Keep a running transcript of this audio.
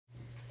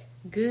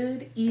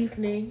Good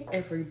evening,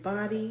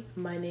 everybody.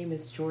 My name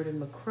is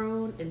Jordan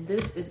McCrone, and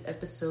this is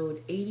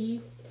episode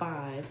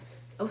 85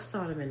 of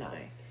Sodom and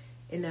I.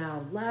 In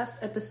our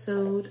last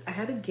episode, I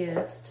had a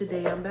guest.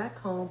 Today, I'm back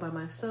home by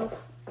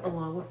myself,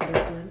 along with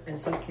Brooklyn,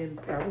 as you can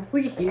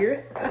probably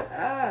hear.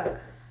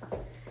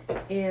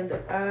 And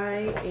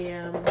I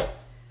am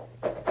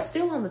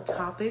still on the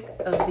topic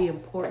of the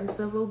importance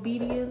of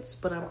obedience,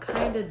 but I'm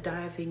kind of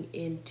diving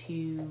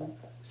into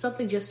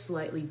something just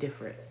slightly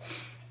different.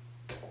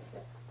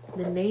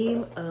 The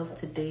name of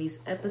today's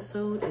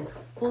episode is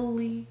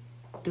Fully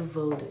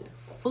Devoted.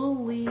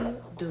 Fully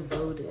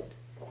Devoted.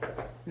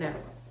 Now,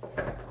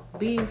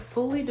 being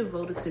fully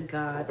devoted to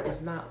God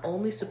is not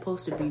only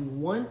supposed to be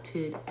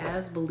wanted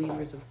as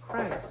believers of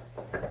Christ,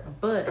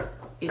 but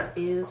it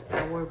is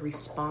our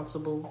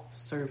responsible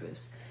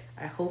service.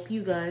 I hope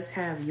you guys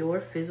have your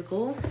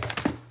physical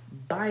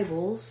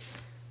Bibles.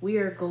 We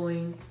are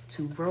going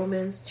to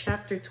Romans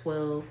chapter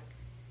 12,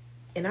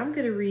 and I'm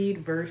going to read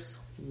verse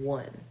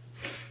 1.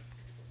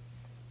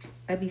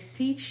 I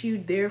beseech you,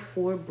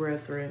 therefore,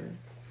 brethren,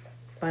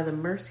 by the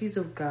mercies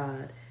of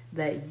God,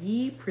 that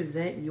ye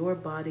present your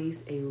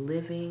bodies a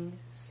living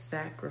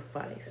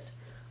sacrifice,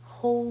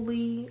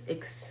 holy,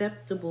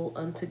 acceptable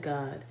unto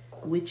God,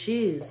 which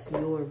is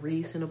your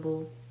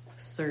reasonable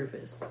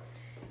service.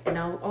 And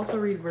I'll also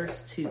read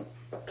verse 2.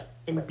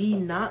 And be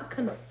not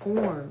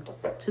conformed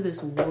to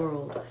this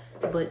world,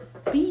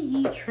 but be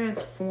ye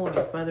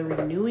transformed by the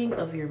renewing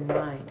of your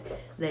mind,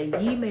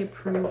 that ye may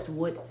prove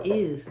what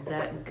is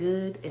that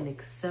good and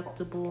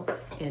acceptable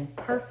and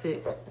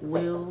perfect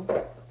will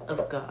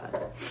of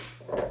God.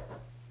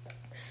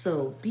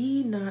 So,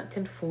 be not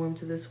conformed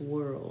to this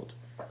world.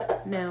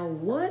 Now,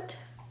 what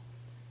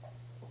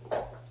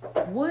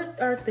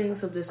are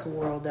things of this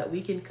world that we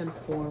can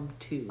conform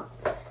to?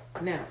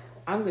 Now,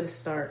 I'm going to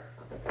start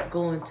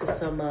going to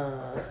some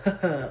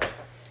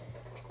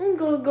I'm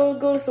gonna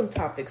go to some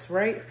topics,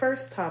 right?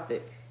 First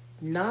topic,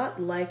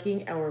 not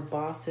liking our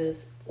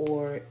bosses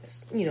or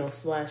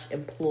 /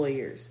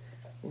 employers,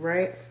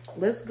 right?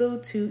 Let's go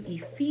to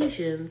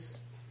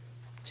Ephesians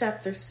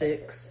chapter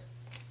 6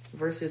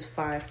 verses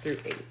 5 through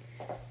 8.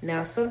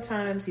 Now,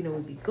 sometimes, we'll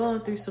be going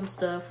through some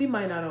stuff. We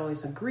might not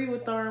always agree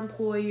with our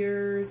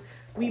employers.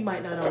 We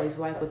might not always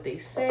like what they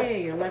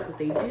say or like what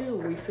they do.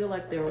 Or we feel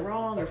like they're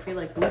wrong or feel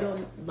like we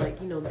don't,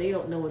 they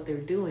don't know what they're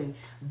doing.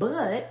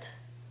 But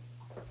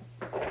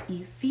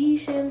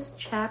Ephesians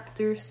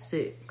chapter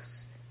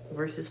 6,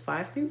 verses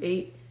 5 through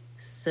 8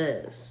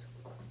 says,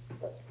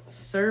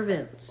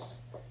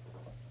 Servants,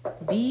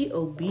 be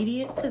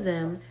obedient to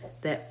them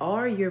that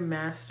are your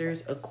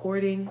masters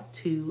according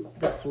to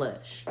the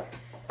flesh,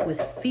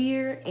 with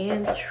fear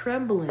and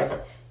trembling,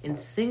 in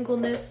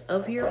singleness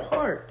of your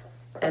heart,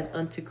 as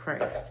unto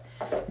Christ,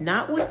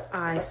 not with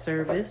eye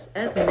service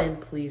as men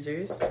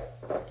pleasers,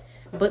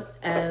 but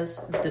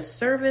as the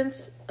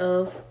servants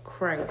of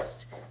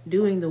Christ,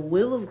 doing the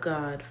will of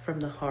God from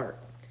the heart,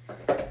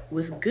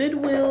 with good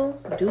will,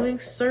 doing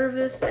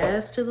service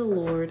as to the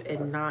Lord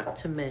and not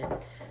to men,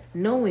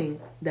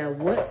 knowing that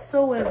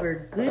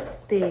whatsoever good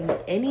thing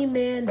any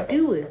man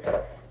doeth,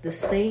 the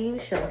same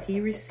shall he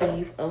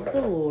receive of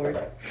the Lord,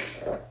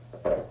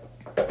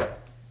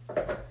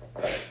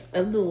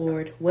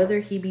 whether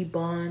he be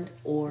bond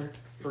or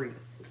free.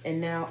 And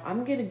now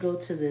I'm going to go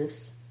to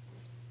this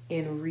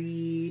and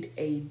read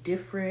a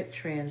different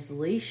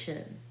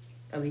translation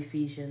of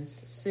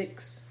Ephesians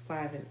 6,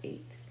 5, and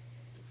 8.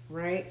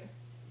 Right?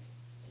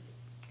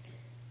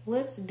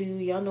 Let's do,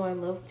 y'all know I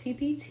love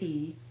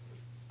TPT,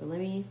 but let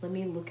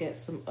me look at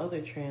some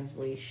other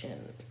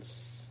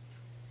translations.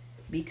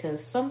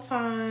 Because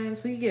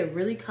sometimes we get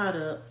really caught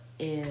up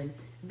in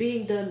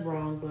being done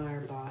wrong by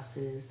our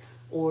bosses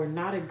or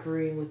not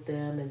agreeing with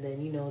them, and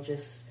then,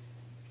 just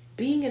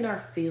being in our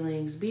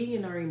feelings, being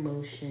in our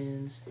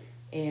emotions,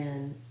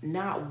 and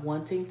not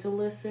wanting to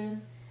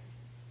listen.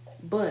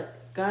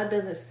 But God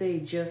doesn't say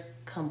just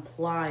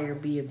comply or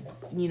be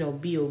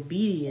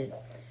obedient.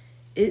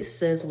 It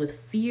says with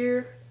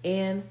fear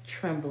and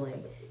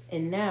trembling.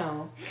 And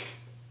now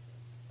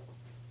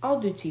I'll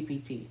do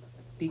TPT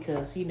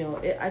because,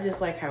 I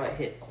just like how it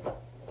hits.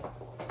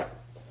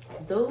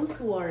 Those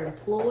who are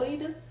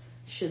employed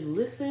should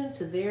listen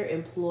to their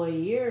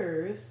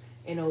employers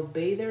and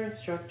obey their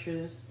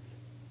instructions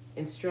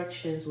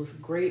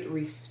with great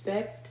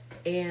respect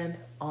and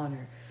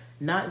honor.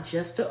 Not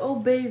just to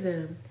obey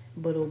them,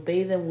 but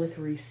obey them with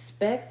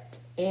respect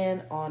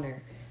and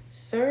honor.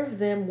 Serve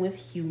them with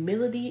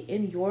humility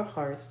in your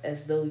hearts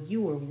as though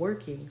you were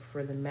working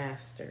for the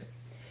master.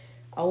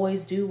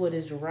 Always do what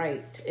is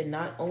right, and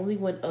not only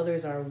when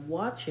others are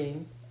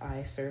watching,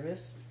 eye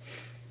service,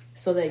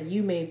 so that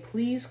you may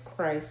please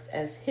Christ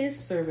as his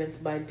servants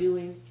by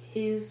doing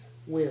his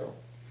will.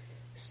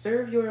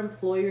 Serve your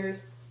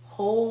employers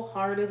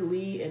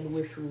wholeheartedly and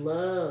with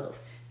love,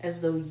 as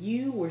though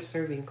you were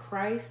serving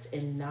Christ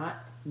and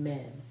not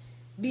men.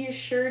 Be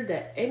assured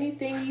that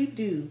anything you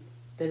do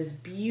that is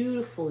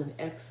beautiful and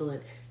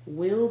excellent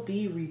will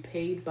be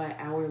repaid by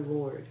our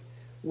Lord,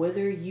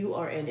 whether you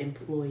are an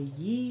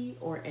employee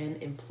or an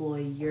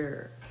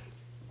employer.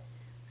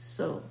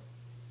 So,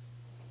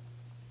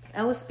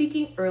 I was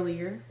speaking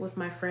earlier with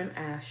my friend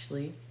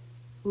Ashley,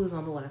 who was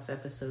on the last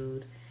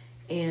episode,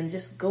 and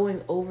just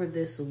going over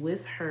this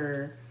with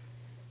her.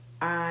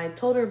 I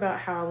told her about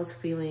how I was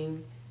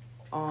feeling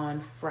on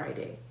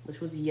Friday,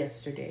 which was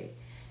yesterday.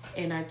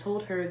 And I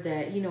told her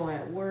that,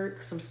 at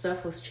work, some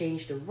stuff was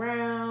changed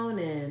around,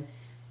 and,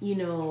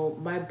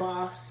 my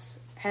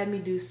boss had me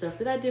do stuff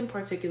that I didn't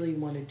particularly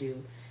want to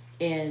do.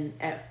 And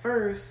at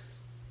first,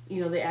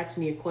 they asked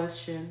me a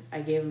question,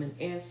 I gave them an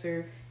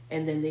answer,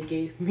 and then they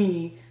gave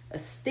me a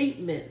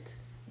statement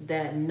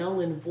that null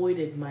and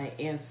voided my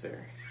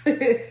answer.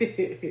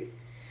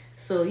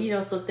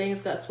 So, some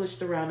things got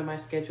switched around in my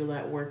schedule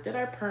at work that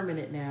are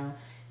permanent now.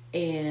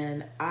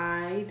 And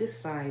I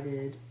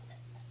decided,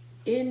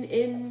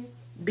 in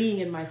being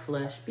in my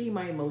flesh, being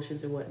my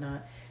emotions and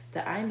whatnot,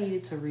 that I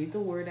needed to read the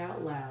word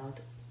out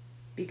loud,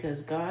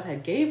 because God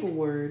had gave a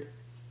word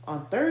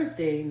on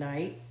Thursday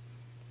night,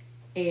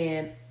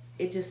 and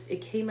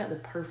it came at the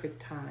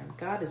perfect time.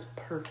 God is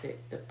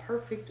perfect. The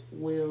perfect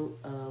will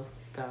of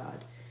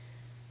God.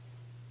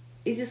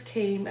 It just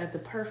came at the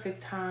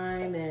perfect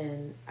time,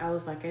 and I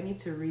was like, I need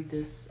to read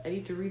this. I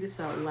need to read this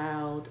out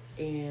loud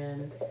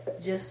and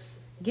just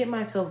get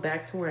myself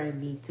back to where I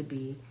need to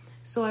be.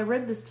 So I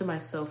read this to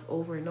myself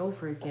over and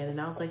over again,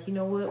 and I was like, you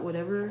know what?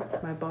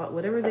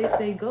 Whatever they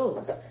say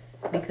goes,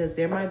 because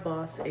they're my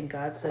boss, and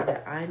God said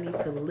that I need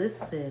to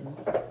listen.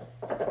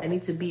 I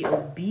need to be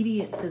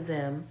obedient to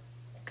them.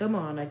 Come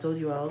on, I told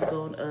you I was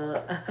going.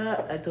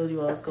 I told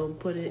you I was going to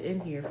put it in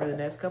here for the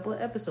next couple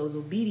of episodes.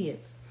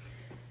 Obedience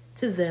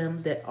to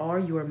them that are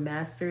your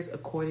masters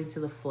according to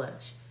the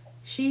flesh.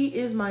 She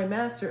is my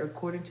master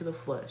according to the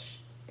flesh,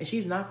 and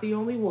she's not the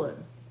only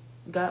one.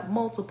 Got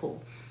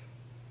multiple.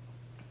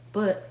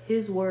 But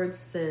his word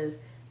says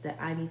that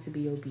I need to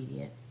be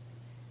obedient,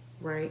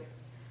 right?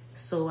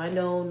 So I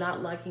know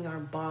not liking our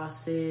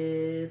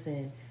bosses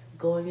and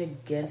going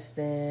against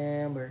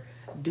them or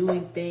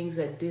doing things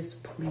that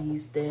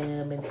displease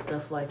them and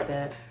stuff like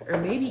that, or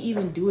maybe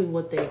even doing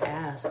what they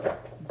ask,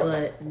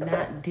 but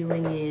not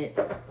doing it,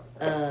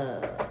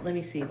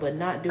 but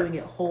not doing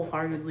it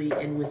wholeheartedly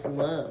and with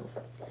love.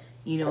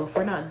 If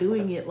we're not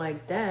doing it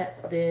like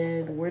that,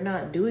 then we're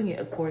not doing it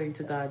according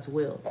to God's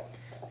will.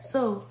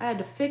 So I had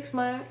to fix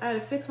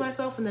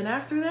myself, and then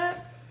after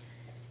that,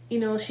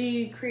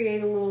 she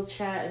created a little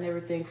chat and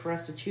everything for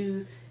us to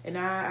choose, and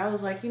I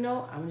was like, I'm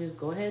gonna just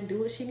go ahead and do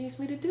what she needs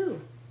me to do.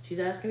 She's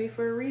asking me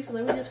for a reason.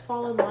 Let me just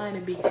fall in line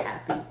and be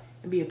happy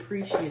and be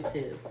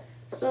appreciative.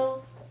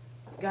 So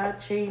God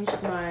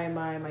changed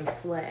my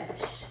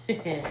flesh.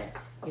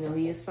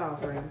 He is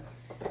sovereign.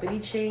 But he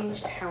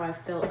changed how I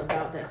felt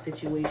about that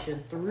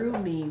situation through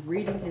me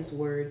reading his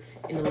word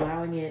and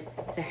allowing it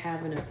to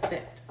have an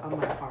effect on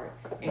my heart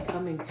and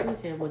coming to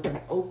him with an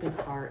open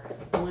heart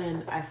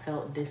when I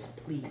felt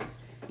displeased.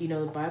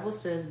 The Bible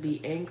says,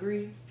 be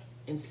angry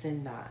and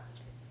sin not.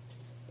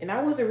 And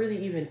I wasn't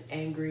really even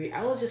angry.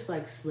 I was just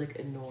like slick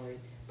annoyed.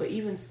 But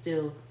even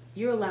still,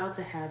 you're allowed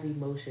to have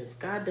emotions.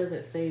 God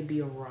doesn't say be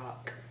a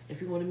rock. If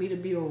he wanted me to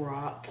be a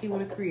rock, he would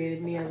have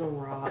created me as a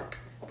rock.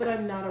 But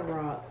I'm not a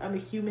rock. I'm a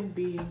human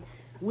being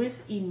with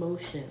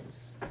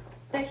emotions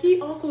that he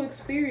also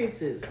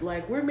experiences.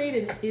 Like, we're made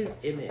in his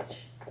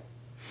image.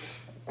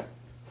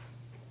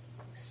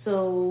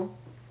 So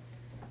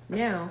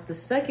now the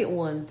second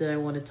one that I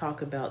want to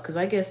talk about, because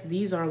I guess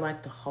these are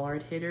like the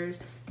hard hitters,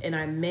 and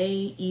I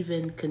may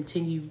even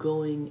continue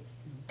going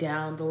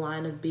down the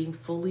line of being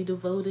fully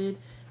devoted,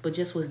 but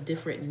just with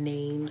different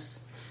names.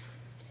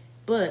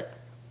 But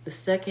the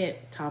second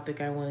topic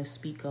I want to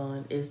speak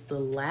on is the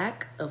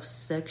lack of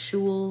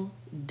sexual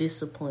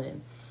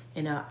discipline.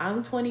 And now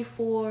I'm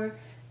 24.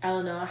 I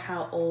don't know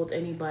how old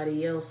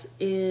anybody else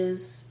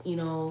is,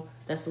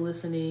 that's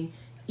listening.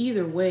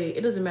 Either way,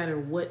 it doesn't matter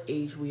what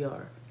age we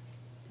are.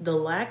 The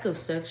lack of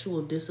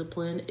sexual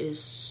discipline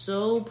is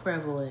so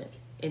prevalent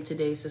in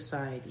today's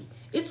society.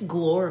 It's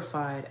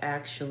glorified,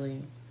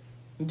 actually.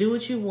 Do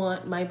what you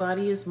want. My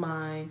body is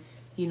mine.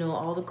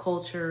 All the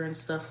culture and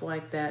stuff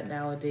like that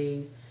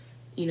nowadays.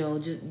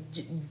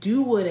 Just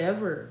do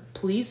whatever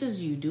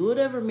pleases you. Do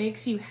whatever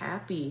makes you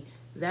happy.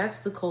 That's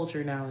the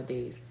culture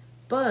nowadays.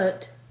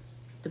 But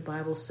the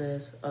Bible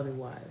says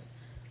otherwise.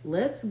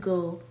 Let's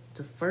go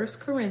to 1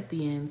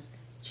 Corinthians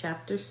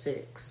chapter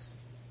 6.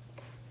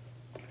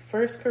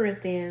 1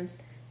 Corinthians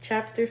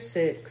chapter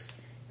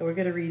 6. And we're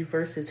going to read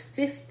verses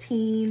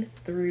 15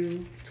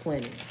 through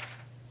 20.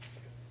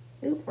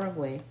 Oop, wrong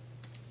way.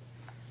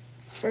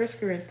 1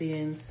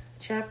 Corinthians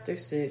chapter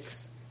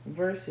 6,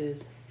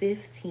 verses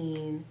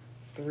 15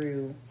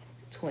 through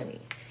 20.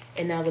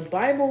 And now the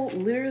Bible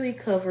literally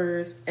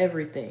covers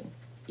everything.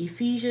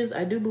 Ephesians,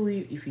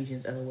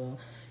 LOL.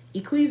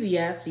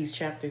 Ecclesiastes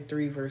chapter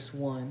 3, verse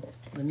 1.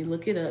 Let me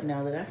look it up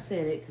now that I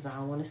said it, because I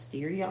don't want to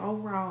steer y'all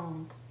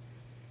wrong.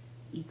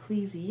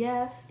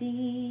 Ecclesiastes.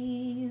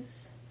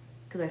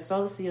 Because I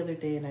saw this the other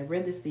day, and I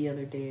read this the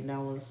other day, and I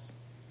was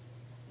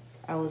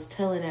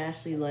telling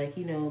Ashley,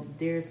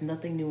 there's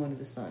nothing new under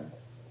the sun.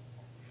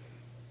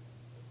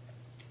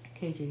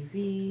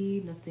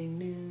 KJV, nothing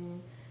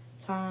new.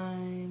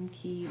 Time,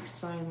 keep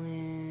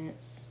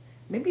silence.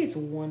 Maybe it's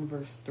 1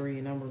 verse 3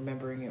 and I'm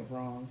remembering it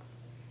wrong.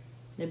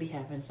 That be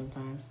happening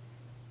sometimes.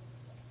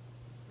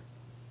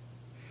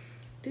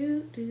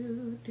 Do.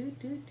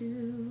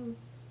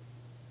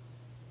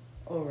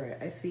 Alright,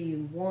 I see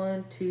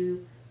 1,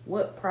 2.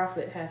 What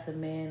profit hath a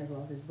man of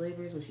all his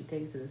labors which he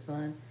takes to the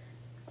sun?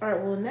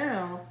 Alright, well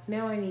now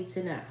I need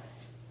to know.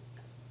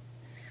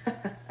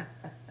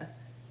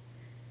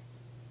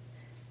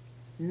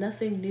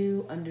 Nothing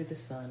new under the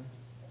sun.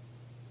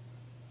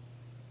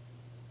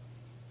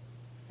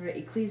 Right,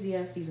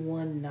 Ecclesiastes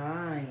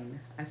 1:9.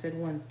 I said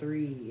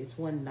 1:3. It's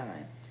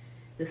 1:9.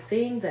 The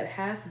thing that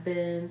hath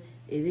been,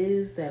 it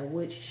is that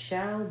which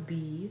shall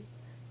be,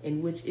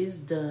 and which is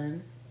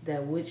done,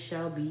 that which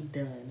shall be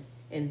done.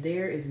 And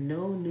there is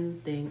no new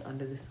thing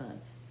under the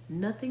sun.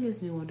 Nothing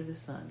is new under the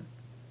sun.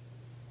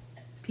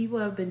 People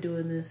have been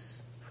doing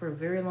this for a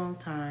very long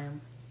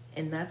time,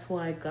 and that's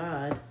why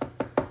God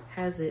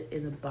has it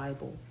in the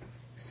Bible.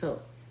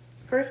 So,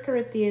 1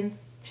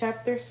 Corinthians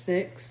chapter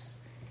 6,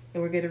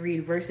 and we're going to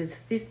read verses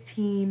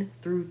 15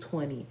 through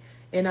 20.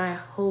 And I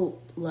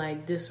hope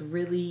this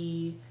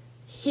really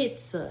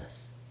hits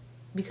us,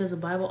 because the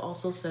Bible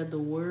also said the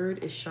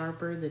word is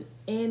sharper than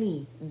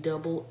any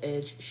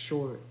double-edged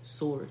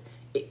sword.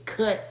 It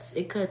cuts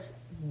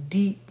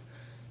deep,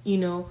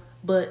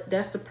 but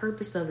that's the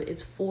purpose of it.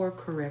 It's for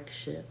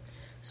correction.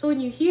 So when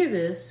you hear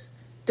this,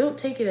 don't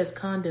take it as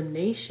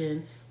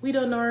condemnation. We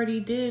done already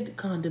did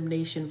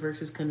condemnation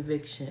versus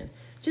conviction.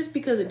 Just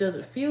because it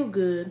doesn't feel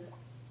good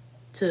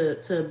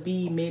to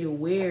be made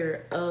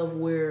aware of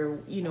where,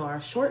 our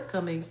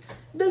shortcomings,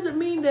 doesn't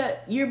mean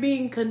that you're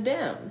being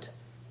condemned.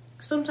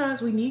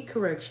 Sometimes we need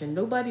correction.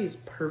 Nobody is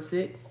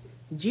perfect.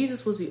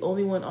 Jesus was the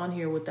only one on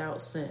here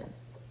without sin.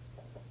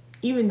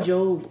 Even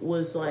Job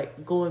was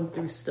going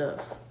through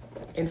stuff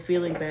and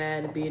feeling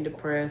bad and being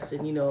depressed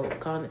and,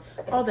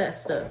 all that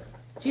stuff.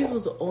 Jesus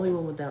was the only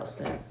one without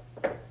sin.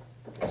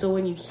 So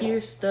when you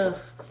hear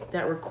stuff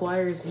that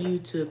requires you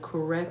to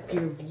correct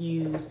your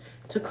views,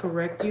 to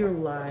correct your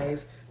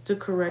life, to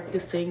correct the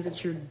things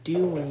that you're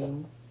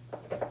doing,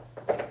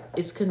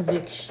 it's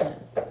conviction,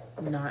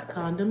 not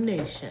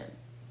condemnation.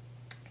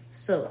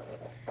 So,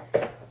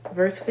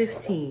 verse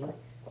 15,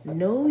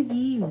 know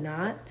ye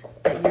not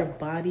that your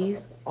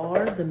bodies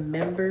are the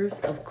members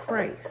of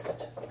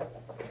Christ?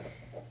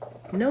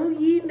 Know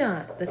ye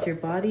not that your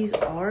bodies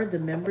are the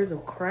members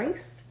of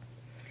Christ?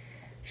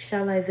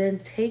 Shall I then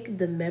take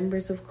the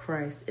members of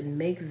Christ and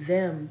make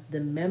them the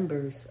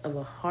members of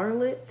a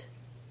harlot?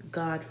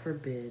 God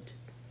forbid.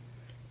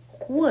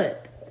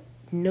 What?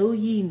 Know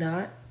ye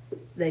not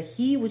that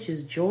he which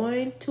is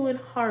joined to an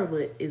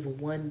harlot is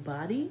one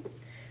body?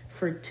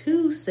 For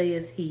two,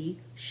 saith he,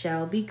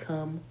 shall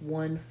become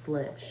one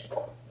flesh.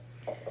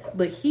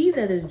 But he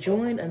that is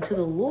joined unto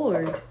the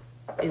Lord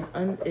is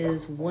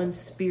one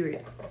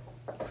spirit.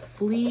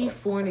 Flee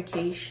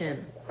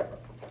fornication.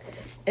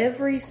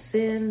 Every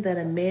sin that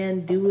a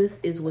man doeth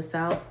is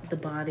without the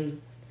body,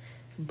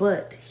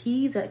 but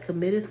he that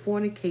committeth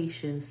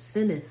fornication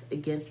sinneth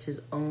against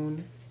his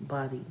own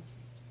body.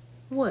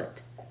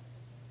 What?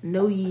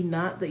 Know ye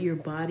not that your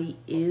body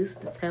is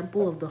the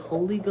temple of the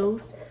Holy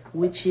Ghost,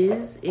 which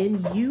is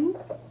in you,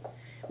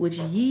 which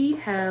ye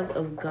have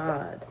of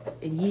God,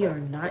 and ye are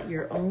not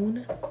your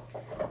own?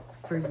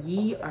 For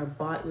ye are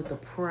bought with a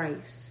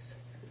price.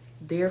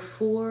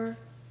 Therefore,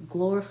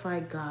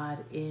 glorify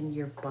God in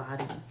your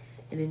body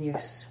and in your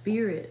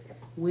spirit,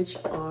 which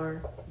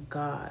are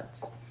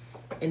God's.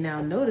 And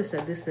now notice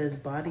that this says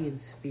body and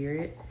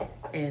spirit,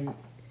 and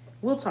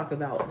we'll talk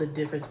about the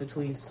difference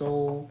between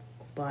soul,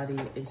 body,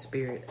 and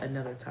spirit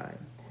another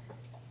time.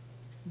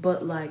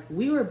 But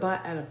we were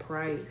bought at a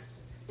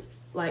price.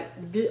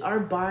 Our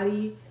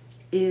body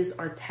is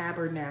our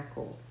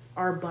tabernacle.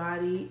 Our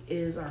body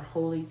is our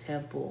holy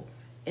temple.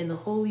 And the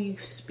Holy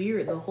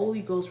Spirit, the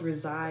Holy Ghost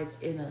resides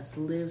in us,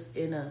 lives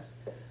in us.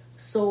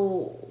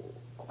 So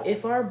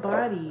if our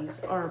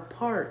bodies are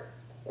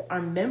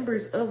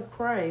members of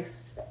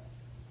Christ,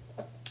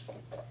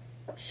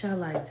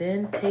 shall I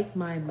then take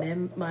my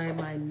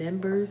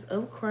members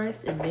of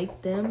Christ and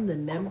make them the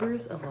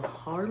members of a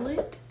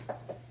harlot?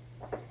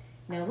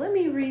 Now let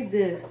me read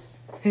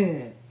this.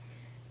 Let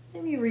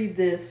me read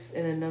this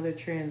in another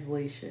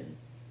translation.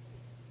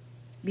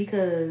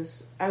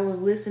 Because I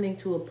was listening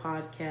to a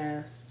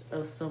podcast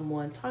of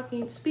someone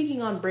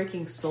speaking on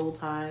breaking soul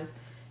ties.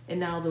 And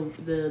now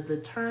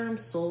the term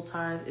soul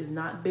ties is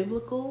not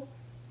biblical.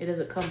 It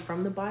doesn't come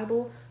from the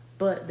Bible.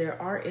 But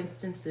there are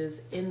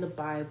instances in the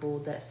Bible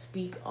that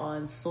speak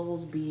on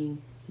souls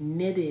being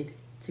knitted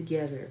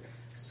together.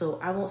 So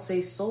I won't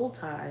say soul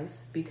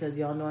ties because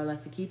y'all know I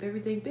like to keep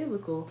everything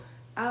biblical.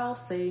 I'll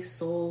say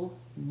soul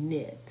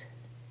knit.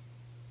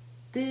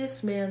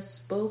 This man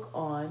spoke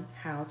on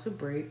how to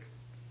break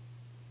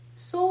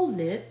soul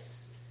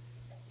knits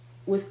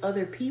with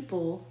other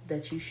people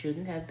that you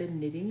shouldn't have been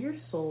knitting your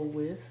soul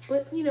with,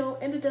 but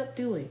ended up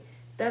doing.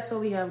 That's why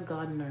we have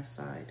God on our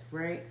side,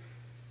 right?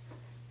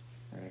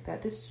 All right,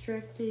 got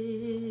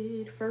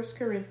distracted. 1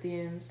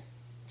 Corinthians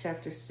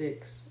chapter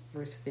 6,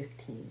 verse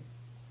 15.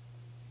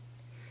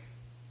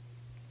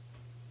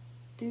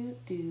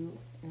 And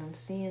I'm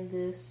seeing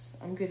this.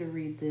 I'm going to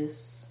read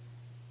this.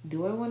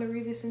 Do I want to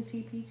read this in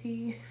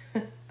TPT?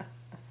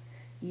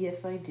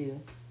 Yes, I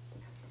do.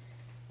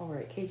 All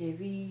right,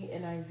 KJV,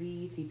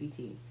 NIV,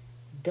 TPT.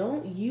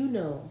 Don't you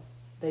know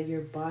that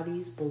your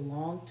bodies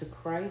belong to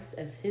Christ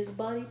as his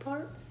body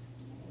parts?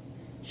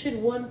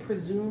 Should one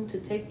presume to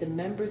take the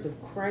members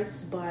of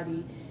Christ's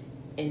body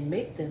and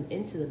make them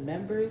into the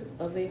members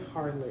of a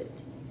harlot?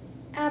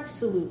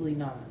 Absolutely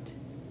not.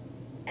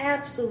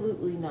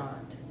 Absolutely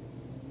not.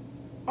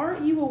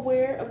 Aren't you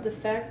aware of the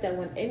fact that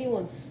when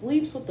anyone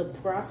sleeps with a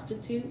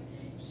prostitute,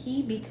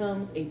 he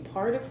becomes a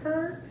part of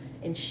her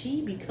and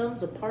she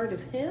becomes a part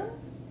of him?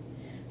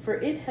 For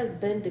it has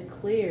been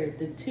declared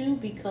the two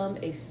become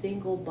a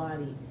single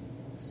body.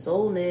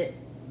 Soul knit.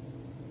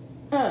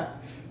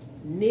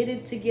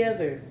 Knitted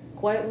together.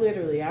 Quite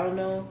literally. I don't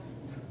know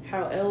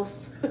how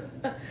else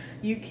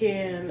you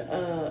can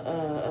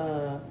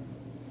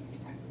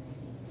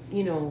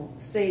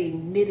say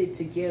knitted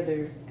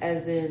together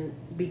as in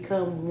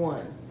become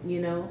one,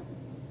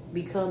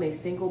 become a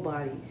single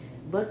body.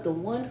 But the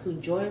one who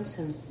joins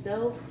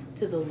himself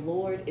to the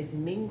Lord is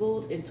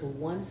mingled into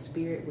one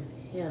spirit with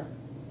him.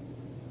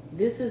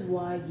 This is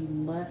why you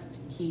must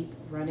keep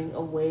running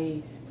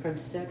away from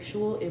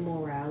sexual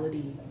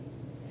immorality.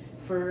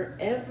 For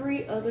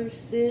every other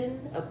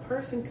sin a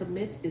person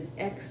commits is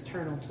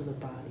external to the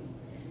body.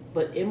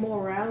 But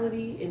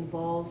immorality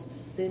involves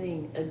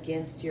sinning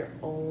against your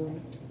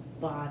own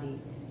body.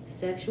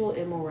 Sexual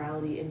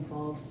immorality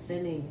involves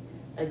sinning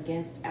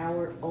against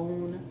our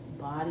own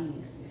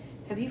bodies.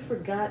 Have you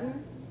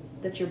forgotten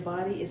that your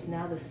body is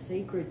now the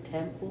sacred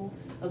temple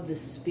of the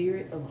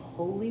Spirit of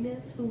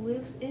holiness who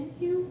lives in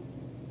you?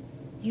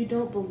 You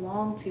don't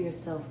belong to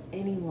yourself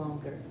any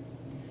longer.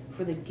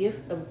 For the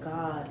gift of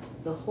God,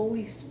 the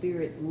Holy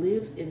Spirit,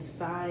 lives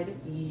inside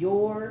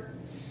your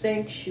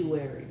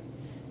sanctuary.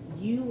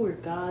 You were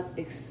God's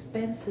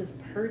expensive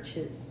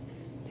purchase,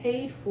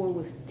 paid for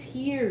with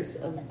tears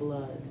of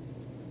blood.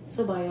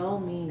 So by all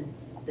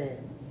means,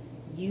 then,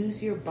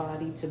 use your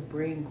body to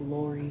bring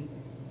glory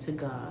to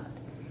God.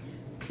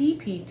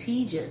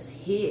 TPT just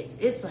hits.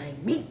 It's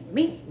like me.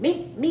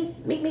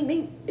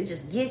 It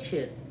just gets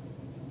you.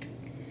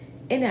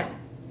 And now,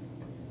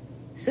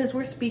 since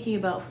we're speaking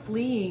about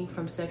fleeing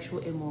from sexual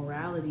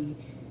immorality,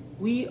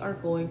 we are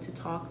going to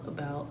talk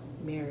about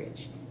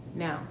marriage.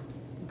 Now,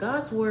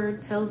 God's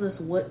word tells us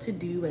what to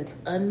do as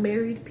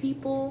unmarried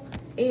people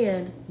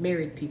and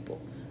married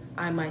people.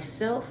 I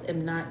myself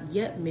am not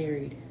yet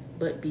married,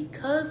 but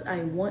because I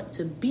want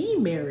to be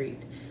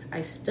married,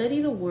 I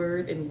study the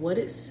word and what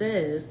it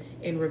says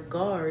in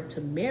regard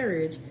to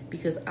marriage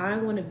because I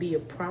want to be a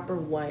proper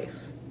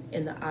wife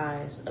in the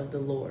eyes of the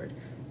Lord,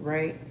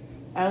 right?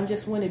 I don't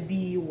just want to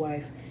be a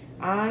wife.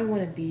 I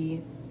want to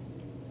be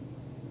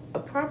a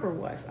proper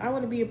wife. I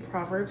want to be a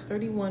Proverbs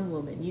 31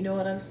 woman. You know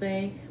what I'm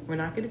saying? We're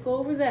not going to go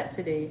over that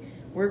today.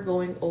 We're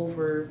going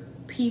over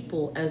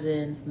people as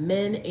in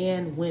men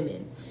and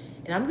women.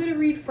 And I'm going to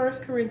read 1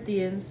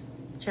 Corinthians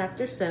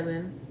chapter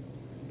 7.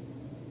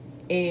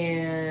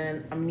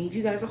 And I need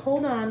you guys to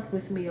hold on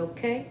with me,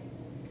 okay?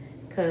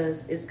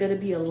 Because it's going to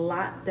be a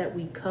lot that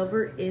we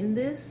cover in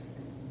this.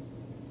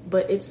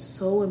 But it's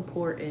so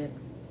important.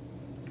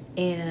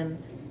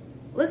 And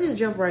let's just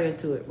jump right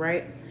into it,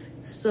 right?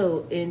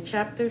 So in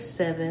chapter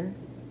 7,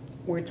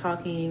 we're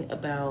talking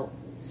about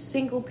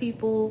single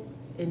people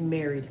and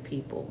married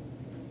people.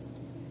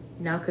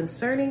 Now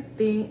concerning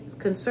the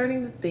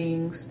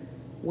things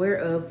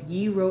whereof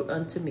ye wrote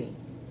unto me,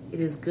 it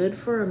is good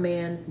for a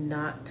man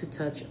not to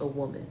touch a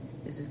woman.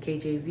 This is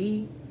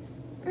KJV.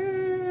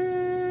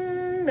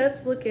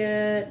 Let's look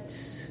at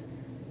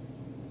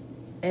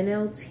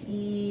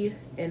NLT,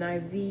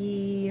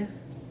 NIV.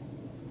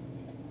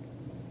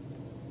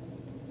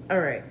 All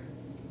right.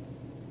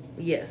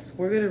 Yes,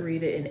 we're going to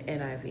read it in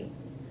NIV.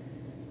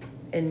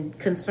 And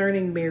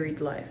concerning married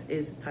life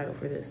is the title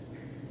for this.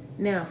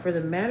 Now, for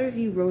the matters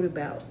you wrote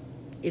about,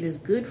 it is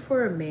good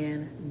for a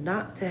man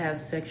not to have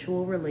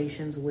sexual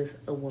relations with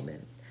a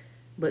woman.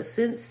 But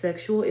since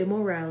sexual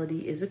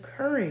immorality is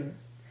occurring,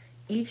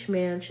 each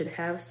man should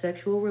have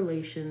sexual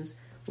relations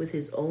with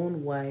his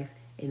own wife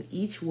and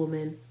each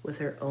woman with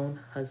her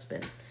own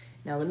husband.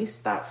 Now, let me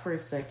stop for a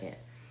second.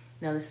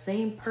 Now, the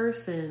same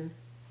person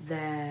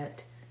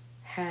that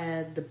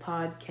had the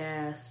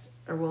podcast,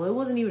 or well, it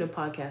wasn't even a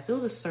podcast. It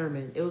was a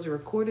sermon. It was a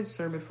recorded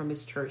sermon from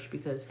his church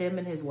because him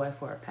and his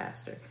wife are a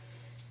pastor.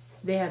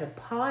 They had a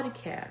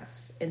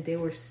podcast and they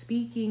were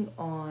speaking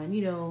on,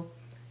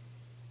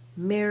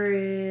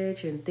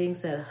 marriage and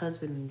things that a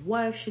husband and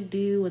wife should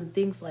do and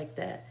things like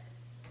that.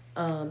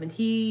 And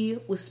he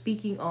was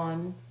speaking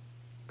on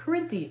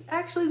Corinth.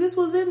 Actually, this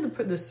was in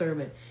the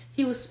sermon.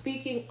 He was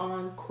speaking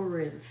on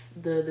Corinth,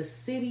 the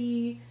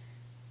city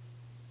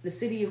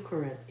of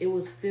Corinth. It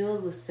was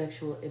filled with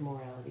sexual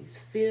immoralities,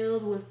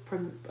 filled with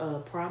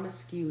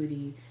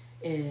promiscuity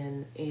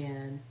and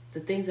the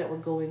things that were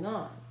going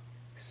on.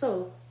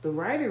 So the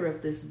writer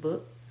of this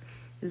book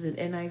is an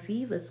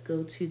NIV. Let's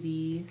go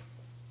to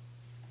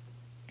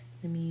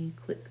let me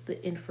click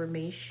the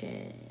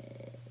information.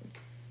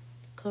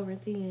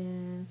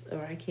 Corinthians,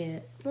 or I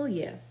can't. Well,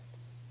 yeah.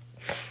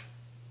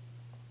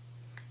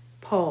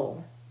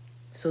 Paul.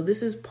 So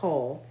this is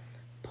Paul.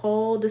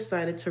 Paul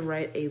decided to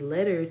write a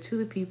letter to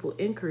the people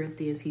in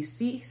Corinthians.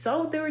 He saw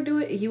what they were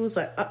doing. He was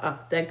like,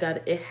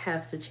 it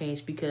has to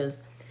change because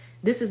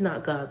this is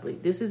not godly.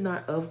 This is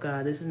not of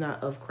God. This is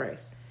not of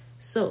Christ.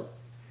 So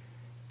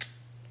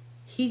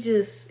he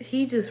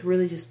just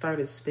really just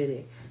started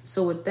spitting.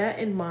 So with that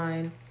in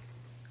mind,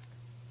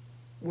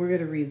 we're going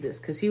to read this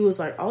because he was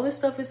like, all this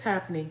stuff is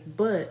happening,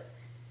 but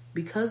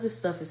because this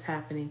stuff is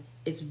happening,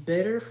 it's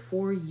better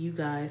for you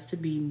guys to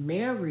be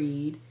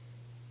married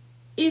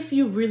if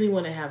you really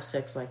want to have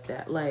sex like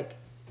that. Like,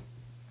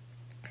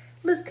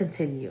 let's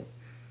continue.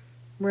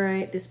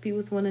 Right? Dispute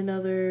with one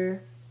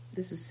another.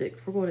 This is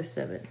 6. We're going to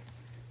 7.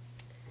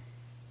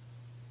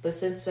 But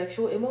since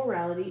sexual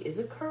immorality is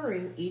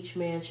occurring, each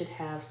man should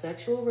have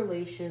sexual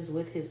relations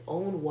with his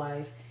own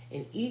wife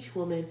and each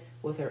woman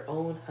with her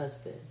own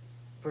husband.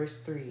 Verse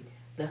 3.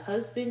 The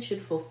husband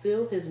should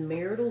fulfill his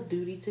marital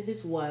duty to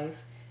his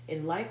wife,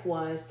 and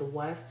likewise the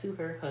wife to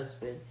her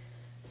husband.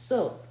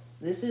 So,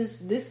 this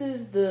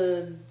is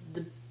the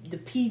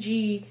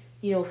PG,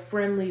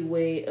 friendly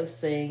way of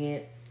saying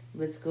it.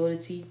 Let's go to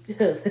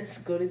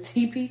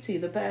TPT,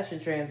 the Passion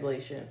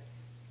Translation.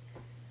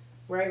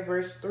 Right,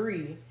 verse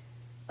 3.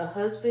 A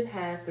husband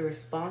has the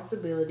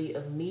responsibility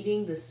of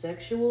meeting the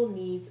sexual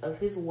needs of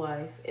his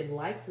wife, and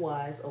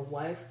likewise a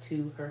wife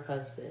to her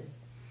husband.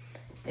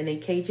 And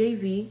in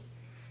KJV,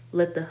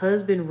 let the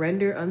husband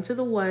render unto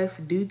the wife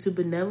due to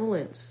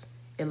benevolence,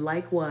 and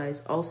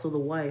likewise also the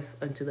wife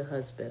unto the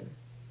husband.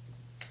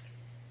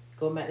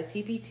 Going back to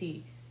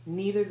TPT,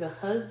 neither the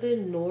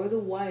husband nor the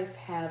wife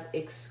have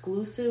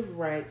exclusive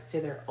rights to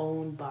their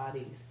own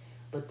bodies,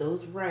 but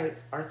those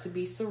rights are to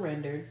be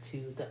surrendered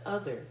to the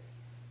other.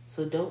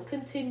 So don't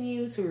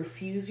continue to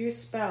refuse your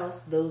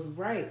spouse those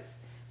rights,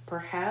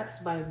 perhaps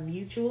by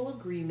mutual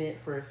agreement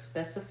for a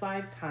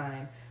specified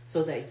time,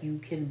 so that you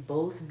can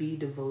both be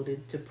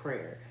devoted to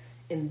prayer.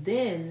 And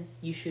then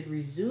you should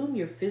resume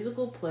your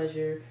physical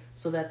pleasure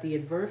so that the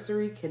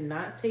adversary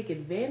cannot take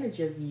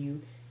advantage of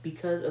you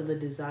because of the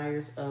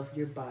desires of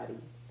your body.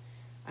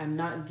 I'm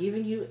not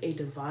giving you a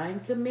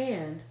divine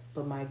command,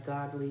 but my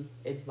godly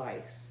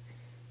advice.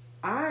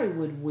 I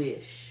would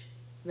wish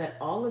that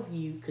all of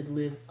you could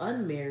live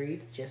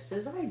unmarried just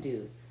as I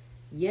do.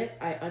 Yet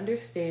I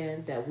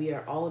understand that we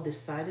are all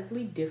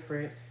decidedly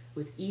different,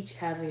 with each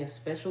having a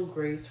special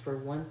grace for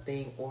one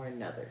thing or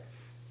another.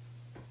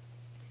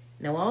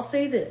 Now I'll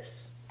say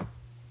this.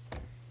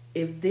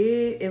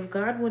 If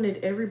God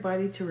wanted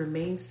everybody to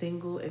remain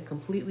single and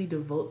completely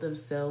devote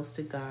themselves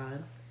to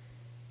God,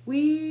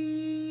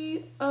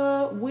 we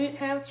wouldn't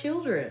have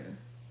children.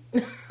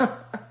 We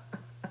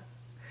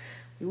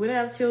wouldn't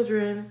have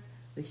children.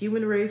 The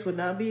human race would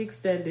not be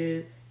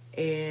extended,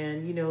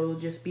 and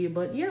just be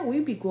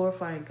we'd be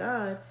glorifying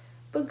God.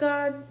 But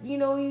God, He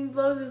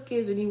loves His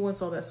kids and He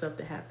wants all that stuff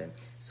to happen.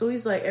 So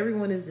He's like,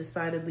 everyone is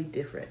decidedly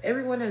different.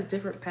 Everyone has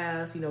different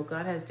paths.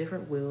 God has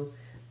different wills.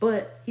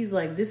 But He's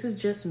like, this is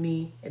just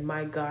me and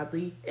my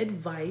godly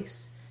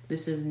advice.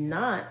 This is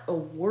not a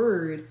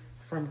word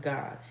from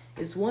God.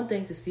 It's one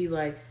thing to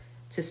say,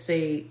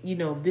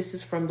 this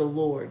is from the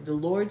Lord. The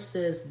Lord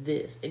says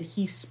this, and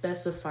He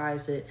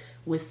specifies it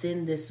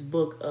within this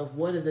book of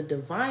what is a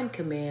divine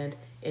command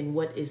and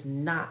what is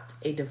not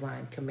a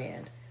divine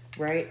command,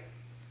 right?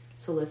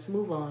 So let's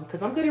move on,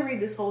 because I'm going to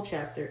read this whole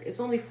chapter. It's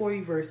only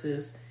 40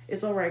 verses.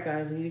 It's all right,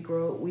 guys. We need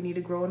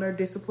to grow in our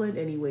discipline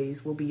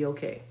anyways. We'll be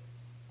okay.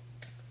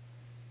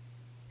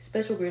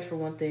 Special grace for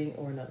one thing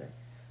or another.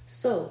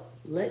 So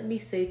let me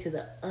say to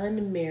the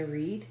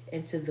unmarried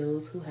and to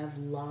those who have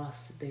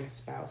lost their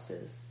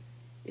spouses,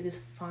 it is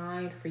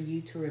fine for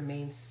you to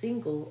remain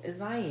single as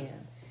I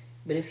am.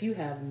 But if you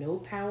have no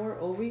power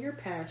over your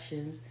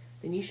passions,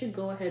 then you should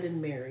go ahead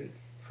and marry.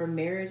 For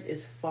marriage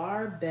is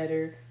far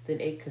better than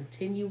a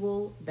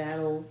continual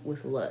battle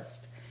with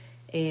lust.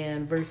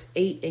 And verse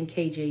 8 in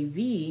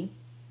KJV,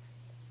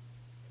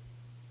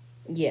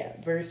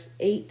 verse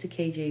 8 to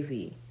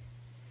KJV.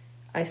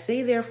 I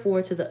say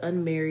therefore to the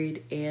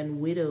unmarried and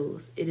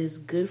widows, it is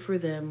good for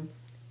them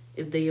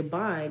if they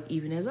abide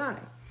even as I.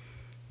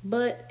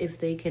 But if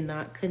they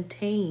cannot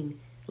contain,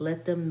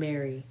 let them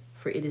marry,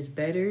 for it is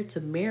better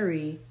to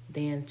marry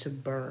than to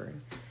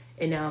burn.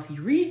 And now if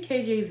you read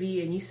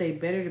KJV and you say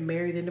better to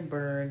marry than to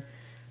burn,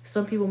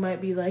 some people might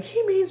be like,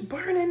 he means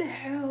burn in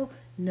hell.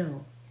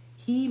 No,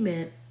 he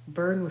meant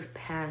burn with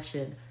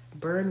passion,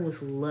 burn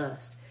with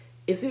lust.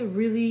 If you're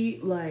really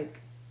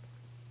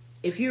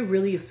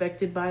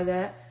affected by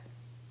that,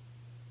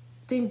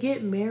 then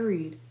get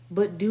married,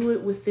 but do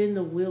it within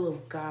the will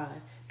of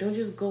God. Don't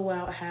just go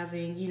out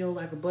having,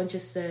 a bunch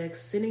of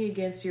sex, sinning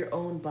against your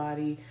own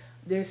body.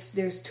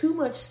 There's too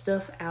much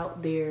stuff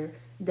out there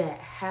that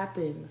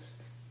happens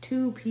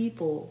to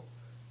people,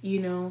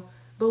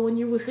 But when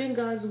you're within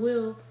God's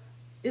will,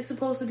 it's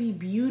supposed to be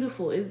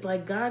beautiful. It's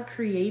like God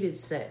created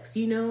sex,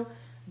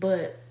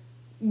 But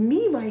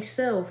me,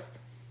 myself,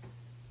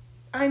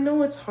 I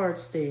know it's hard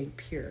staying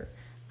pure.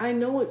 I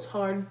know it's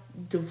hard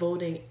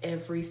devoting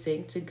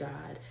everything to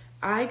God.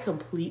 I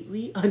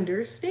completely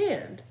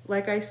understand.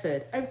 Like I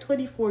said, I'm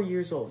 24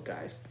 years old,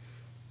 guys.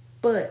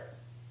 But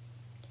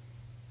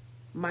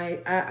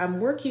I'm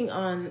working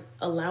on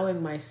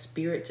allowing my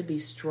spirit to be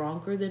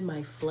stronger than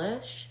my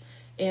flesh.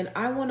 And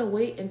I want to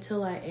wait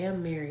until I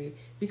am married,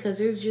 because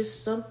there's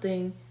just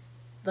something,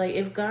 like,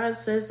 if God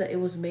says that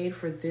it was made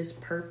for this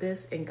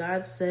purpose, and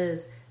God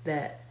says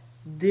that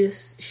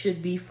this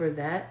should be for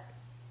that,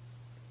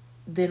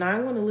 then I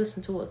want to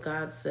listen to what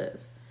God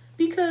says.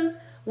 Because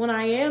when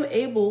I am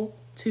able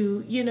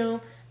to,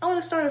 I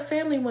want to start a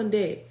family one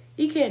day.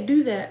 You can't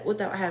do that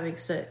without having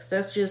sex.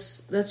 That's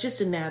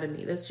just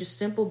anatomy. That's just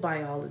simple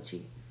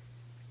biology.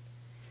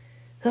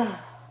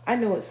 I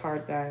know it's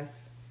hard,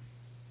 guys.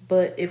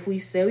 But if we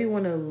say we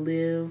want to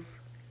live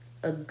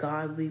a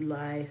godly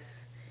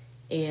life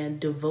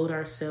and devote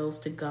ourselves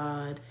to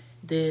God,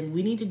 then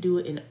we need to do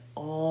it in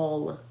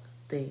all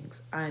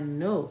things. I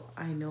know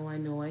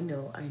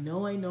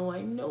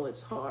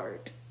it's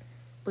hard,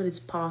 but it's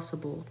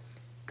possible.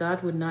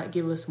 God would not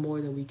give us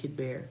more than we could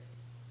bear.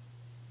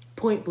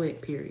 Point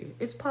blank, period.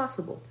 It's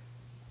possible.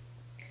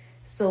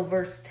 So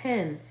verse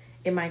 10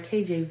 in my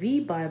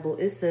KJV Bible,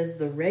 it says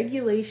the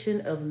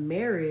regulation of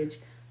marriage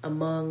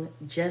among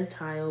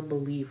Gentile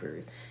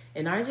believers.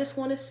 And I just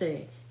want to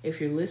say, if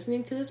you're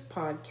listening to this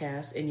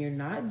podcast and you're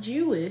not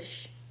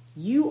Jewish,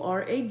 you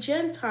are a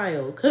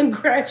Gentile.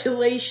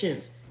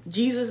 Congratulations.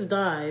 Jesus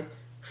died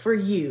for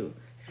you.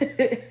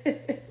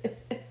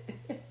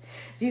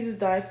 Jesus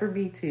died for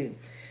me too.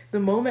 The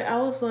moment I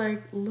was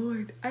like,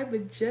 Lord, I'm a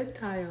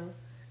Gentile,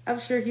 I'm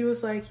sure he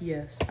was like,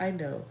 yes, I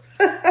know.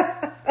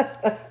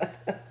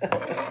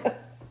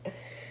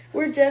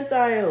 We're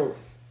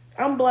Gentiles.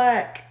 I'm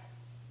black.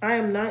 I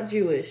am not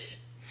Jewish.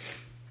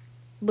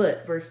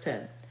 But verse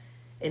 10.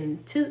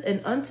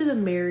 And unto the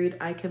married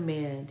I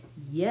command,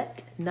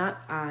 yet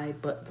not I,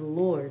 but the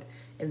Lord.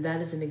 And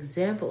that is an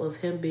example of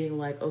him being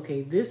like,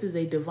 okay, this is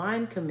a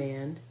divine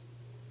command.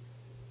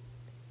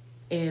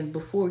 And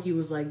before he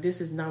was like,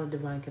 this is not a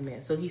divine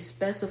command. So he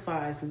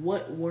specifies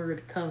what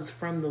word comes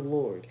from the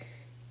Lord.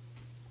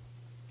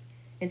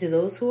 And to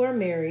those who are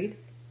married,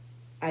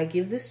 I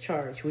give this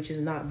charge, which is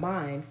not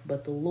mine,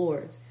 but the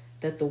Lord's,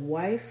 that the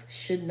wife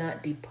should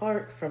not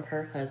depart from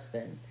her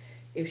husband.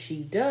 If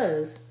she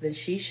does, then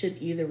she should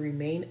either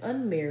remain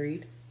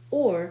unmarried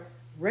or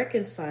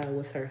reconcile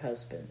with her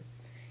husband.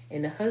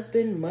 And the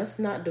husband must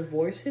not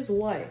divorce his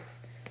wife.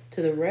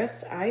 To the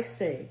rest I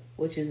say,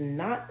 which is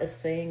not a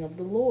saying of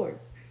the Lord.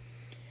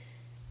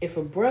 If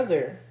a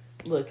brother,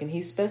 look, and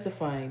he's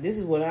specifying, this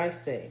is what I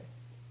say.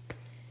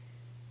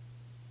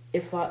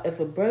 If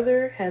a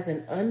brother has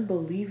an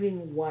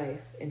unbelieving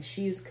wife and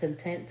she is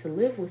content to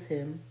live with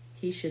him,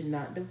 he should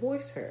not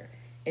divorce her.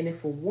 And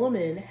if a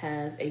woman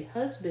has a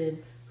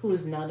husband who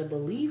is not a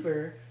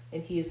believer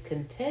and he is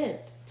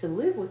content to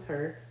live with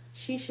her,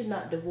 she should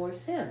not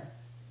divorce him.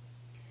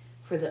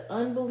 For the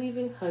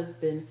unbelieving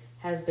husband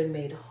has been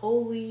made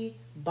holy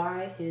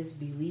by his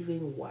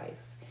believing wife,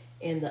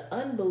 and the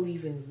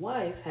unbelieving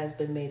wife has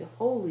been made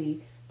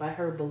holy by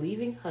her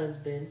believing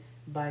husband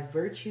by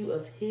virtue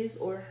of his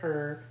or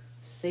her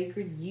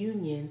sacred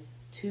union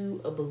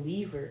to a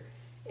believer.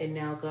 And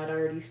now God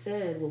already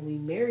said when we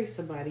marry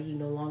somebody, he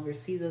no longer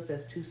sees us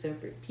as two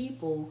separate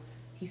people.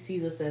 He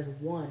sees us as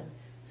one.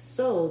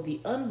 So the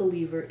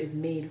unbeliever is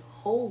made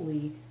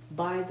holy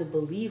by the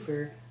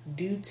believer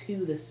due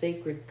to the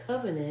sacred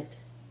covenant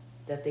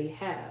that they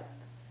have.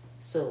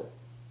 So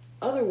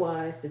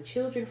otherwise, the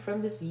children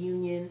from this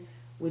union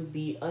would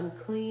be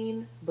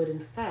unclean, but in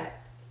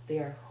fact, they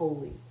are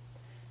holy.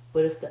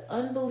 But if the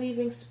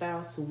unbelieving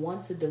spouse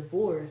wants a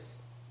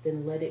divorce,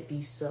 then let it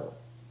be so.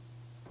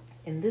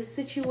 In this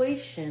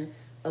situation,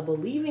 a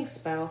believing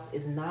spouse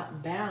is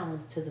not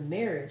bound to the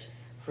marriage,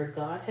 for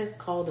God has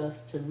called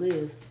us to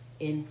live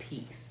in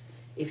peace.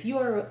 If you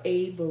are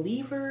a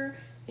believer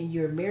and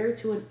you're married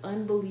to an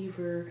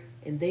unbeliever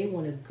and they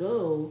want to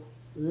go,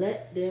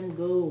 let them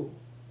go.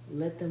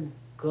 Let them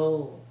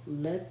go.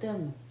 Let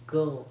them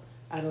go.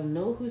 I don't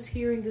know who's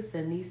hearing this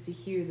and needs to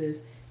hear this.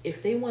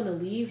 If they want to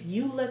leave,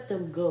 you let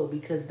them go,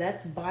 because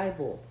that's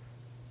Bible.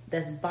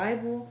 That's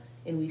Bible,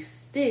 and we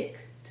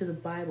stick to the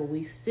Bible.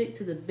 We stick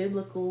to the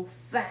biblical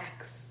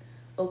facts,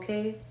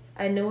 okay?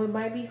 I know it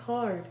might be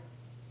hard,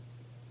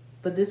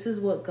 but this is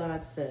what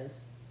God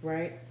says,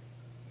 right?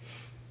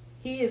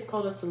 He has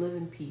called us to live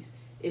in peace.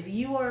 If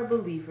you are a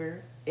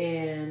believer,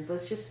 and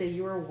let's just say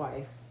you're a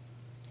wife,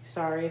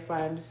 sorry if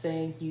I'm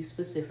saying you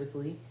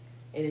specifically,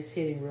 and it's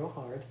hitting real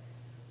hard.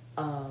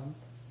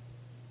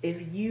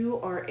 If you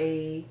are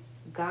a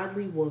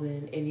godly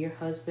woman and your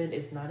husband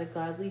is not a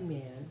godly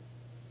man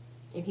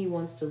and he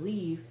wants to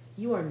leave,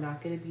 you are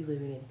not going to be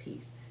living in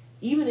peace.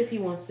 Even if he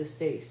wants to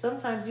stay,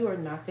 sometimes you are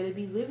not going to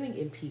be living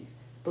in peace.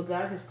 But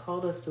God has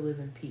called us to live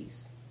in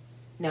peace.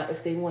 Now,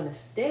 if they want to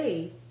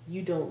stay,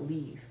 you don't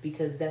leave,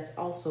 because that's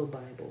also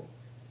Bible.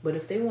 But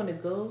if they want to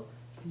go,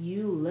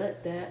 you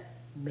let that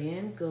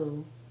man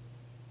go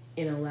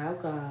and allow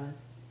God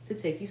to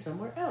take you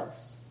somewhere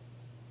else.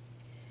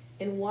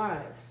 And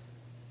wives,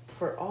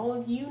 For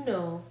all you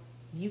know,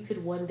 you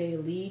could one day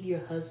lead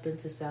your husband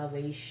to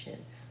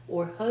salvation.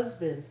 Or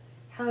husbands,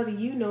 how do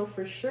you know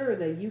for sure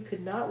that you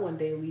could not one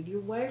day lead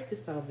your wife to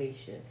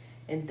salvation?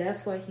 And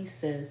that's why he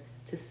says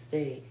to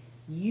stay.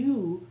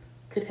 You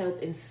could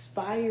help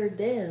inspire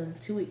them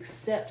to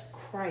accept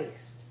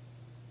Christ.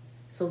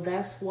 So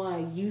that's why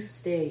you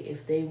stay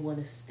if they want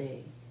to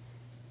stay.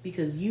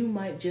 Because you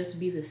might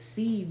just be the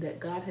seed that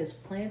God has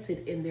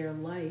planted in their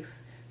life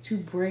to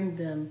bring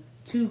them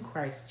to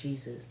Christ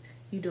Jesus.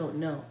 You don't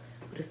know.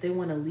 But if they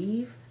want to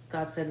leave,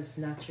 God said it's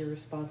not your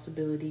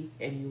responsibility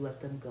and you let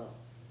them go.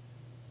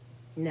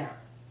 Now,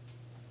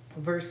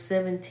 verse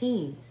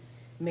 17.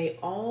 May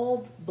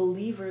all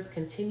believers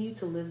continue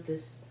to live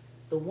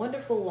the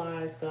wonderful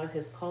lives God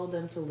has called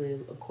them to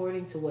live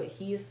according to what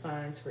he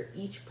assigns for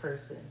each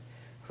person.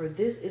 For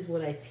this is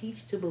what I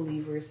teach to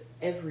believers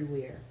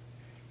everywhere.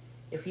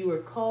 If you were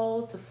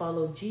called to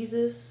follow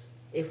Jesus,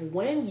 if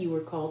when you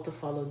were called to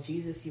follow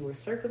Jesus you were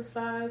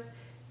circumcised,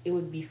 it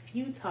would be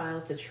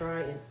futile to try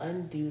and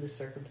undo the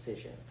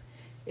circumcision.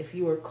 If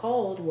you were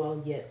called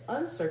while yet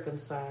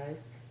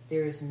uncircumcised,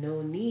 there is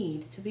no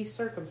need to be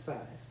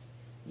circumcised.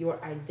 Your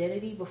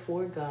identity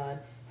before God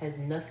has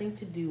nothing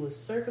to do with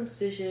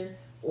circumcision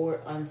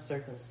or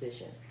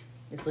uncircumcision.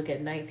 Let's look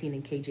at 19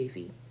 in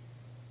KJV.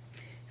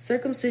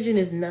 Circumcision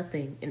is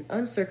nothing, and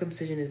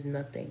uncircumcision is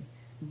nothing,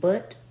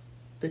 but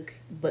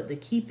the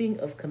keeping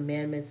of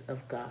commandments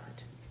of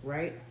God.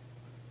 Right?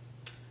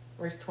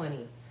 Verse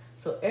 20.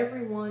 So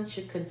everyone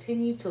should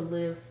continue to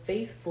live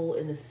faithful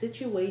in the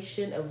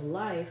situation of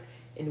life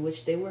in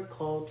which they were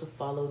called to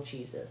follow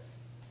Jesus.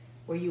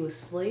 Were you a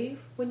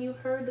slave when you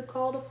heard the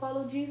call to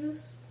follow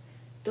Jesus?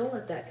 Don't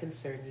let that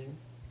concern you.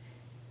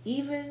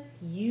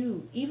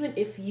 Even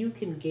if you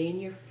can gain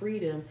your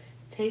freedom,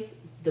 take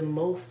the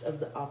most of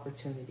the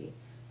opportunity.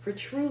 For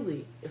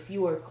truly, if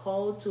you are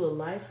called to a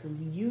life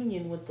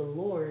union with the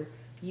Lord,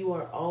 you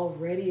are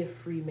already a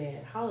free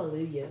man.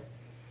 Hallelujah.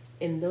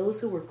 And those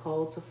who were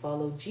called to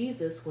follow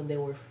Jesus when they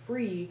were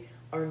free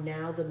are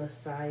now the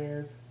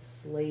Messiah's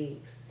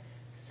slaves.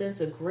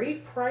 Since a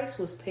great price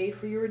was paid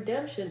for your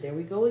redemption, there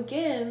we go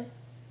again,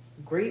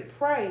 great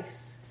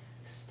price,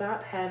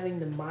 stop having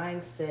the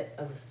mindset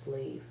of a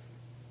slave.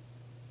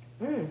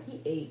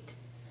 He ate.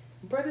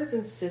 Brothers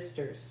and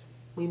sisters,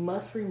 we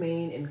must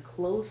remain in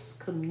close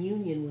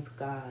communion with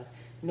God,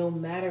 no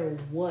matter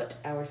what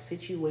our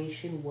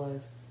situation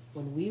was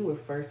when we were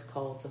first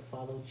called to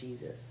follow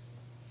Jesus.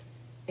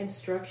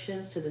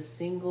 Instructions to the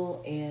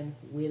single and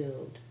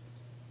widowed.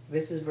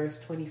 This is verse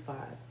 25.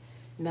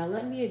 Now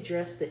let me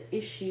address the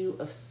issue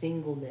of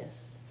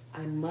singleness.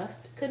 I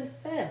must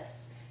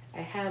confess,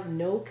 I have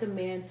no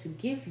command to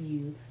give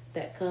you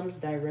that comes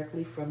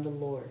directly from the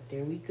Lord.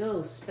 There we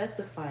go,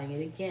 specifying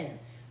it again.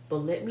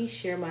 But let me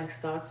share my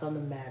thoughts on the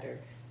matter,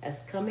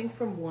 as coming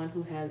from one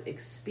who has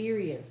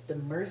experienced the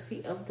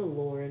mercy of the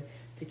Lord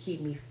to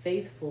keep me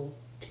faithful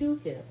to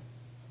him.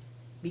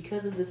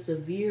 Because of the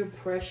severe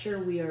pressure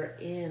we are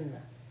in,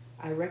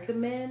 I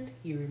recommend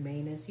you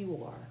remain as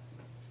you are.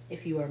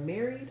 If you are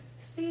married,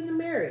 stay in the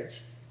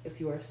marriage. If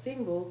you are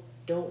single,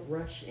 don't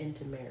rush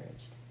into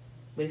marriage.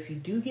 But if you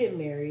do get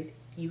married,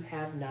 you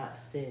have not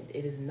sinned.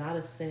 It is not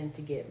a sin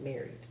to get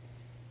married.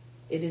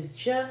 It's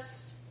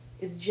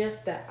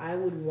just that I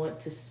would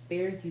want to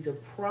spare you the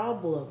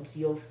problems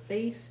you'll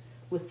face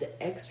with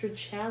the extra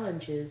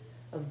challenges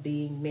of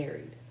being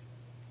married.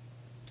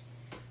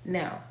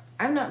 Now,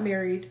 I'm not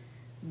married,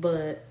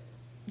 but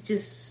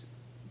just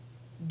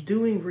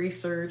doing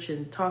research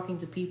and talking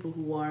to people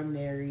who are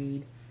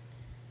married,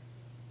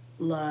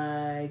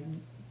 like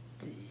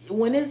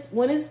when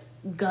it's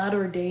God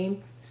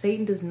ordained,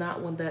 Satan does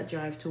not want that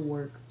drive to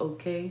work,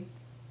 okay?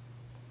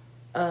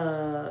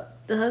 The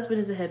husband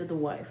is the head of the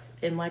wife.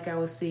 And like I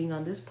was seeing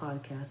on this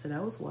podcast that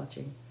I was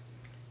watching,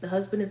 the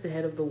husband is the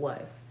head of the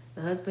wife.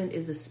 The husband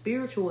is the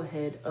spiritual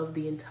head of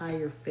the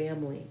entire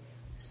family.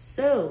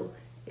 So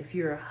if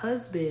you're a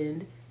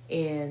husband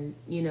and,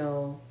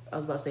 I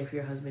was about to say if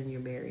you're a husband and you're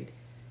married.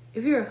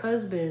 If you're a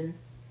husband,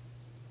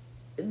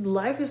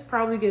 life is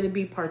probably going to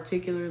be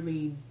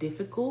particularly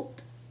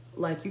difficult.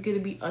 Like you're going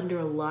to be under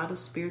a lot of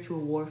spiritual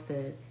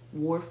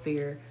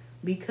warfare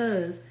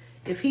because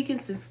if he can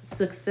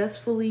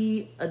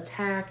successfully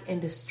attack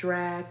and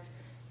distract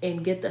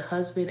and get the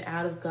husband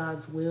out of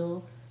God's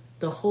will,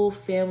 the whole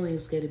family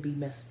is going to be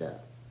messed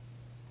up.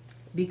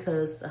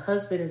 Because the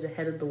husband is the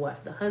head of the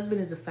wife. The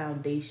husband is the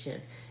foundation.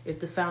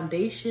 If the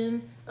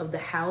foundation of the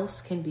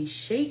house can be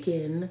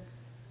shaken,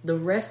 the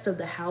rest of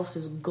the house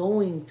is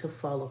going to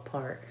fall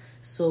apart.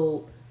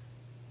 So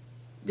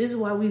this is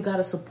why we got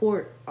to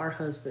support our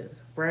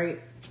husbands, right?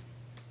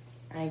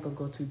 I ain't gonna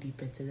go too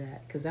deep into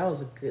that because that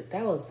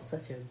was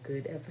such a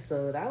good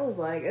episode. I was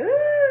like,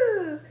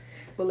 ugh!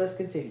 But let's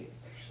continue.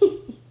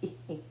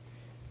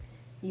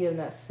 You have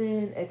not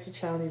sinned, extra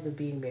challenges of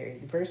being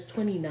married. Verse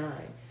 29.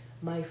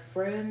 My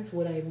friends,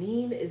 what I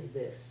mean is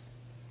this.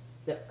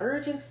 The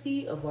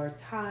urgency of our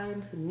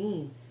times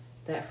mean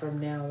that from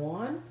now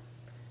on,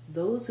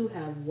 those who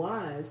have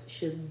wives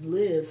should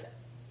live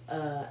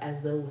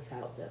as though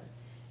without them.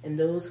 And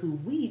those who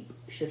weep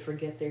should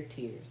forget their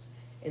tears.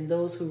 And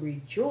those who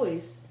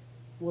rejoice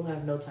will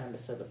have no time to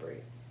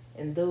celebrate.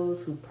 And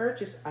those who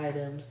purchase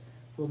items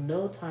will have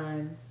no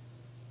time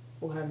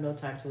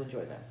to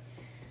enjoy them.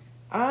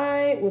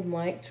 I would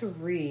like to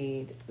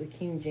read the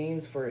King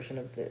James version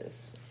of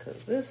this,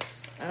 because this,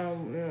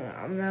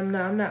 I'm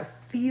not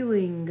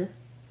feeling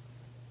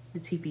the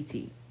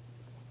TPT.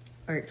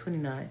 All right,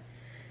 29.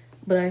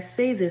 But I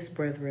say this,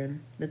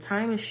 brethren, the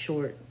time is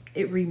short.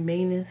 It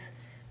remaineth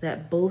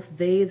that both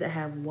they that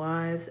have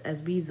wives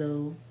as be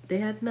though they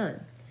had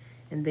none,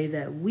 and they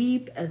that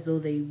weep as though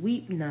they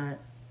weep not,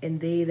 and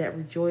they that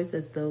rejoice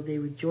as though they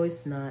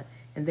rejoice not,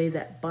 and they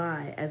that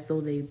buy as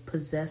though they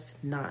possessed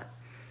not,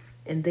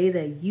 and they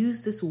that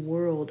use this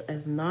world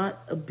as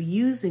not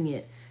abusing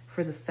it,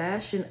 for the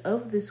fashion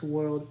of this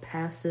world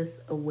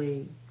passeth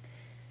away.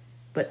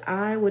 But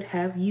I would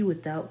have you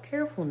without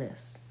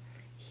carefulness.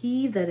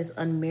 He that is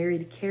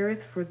unmarried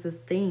careth for the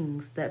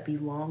things that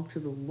belong to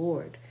the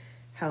Lord,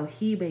 how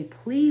he may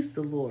please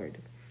the Lord.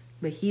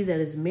 But he that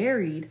is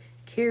married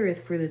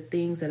careth for the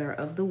things that are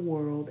of the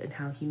world, and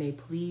how he may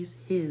please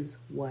his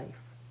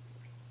wife.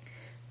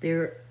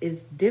 There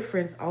is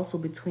difference also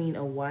between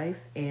a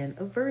wife and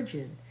a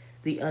virgin.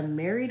 The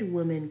unmarried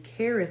woman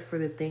careth for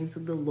the things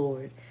of the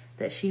Lord,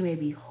 that she may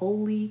be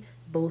holy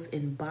both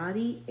in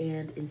body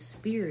and in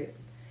spirit.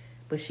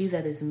 But she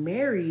that is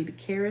married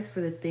careth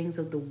for the things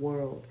of the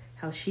world,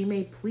 how she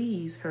may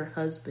please her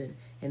husband.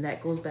 And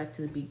that goes back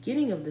to the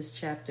beginning of this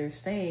chapter,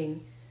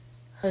 saying,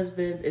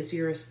 husbands, it's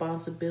your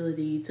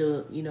responsibility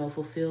to,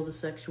 fulfill the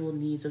sexual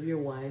needs of your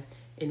wife,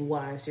 and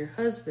wives, your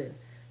husband.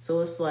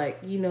 So it's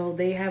like,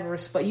 they have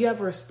you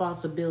have a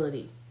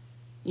responsibility,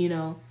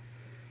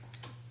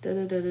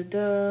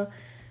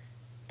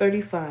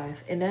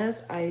 35. And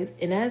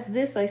as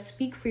this I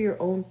speak for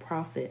your own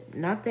profit,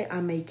 not that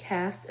I may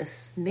cast a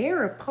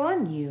snare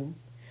upon you,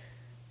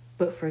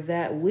 but for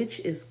that which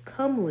is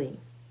comely,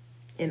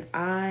 and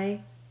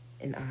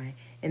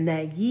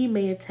that ye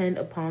may attend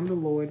upon the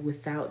Lord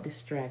without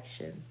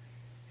distraction.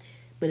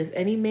 But if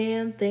any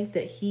man think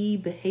that he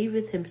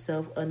behaveth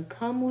himself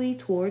uncomely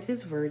toward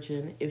his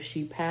virgin, if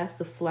she pass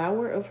the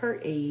flower of her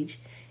age,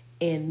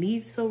 and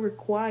needs so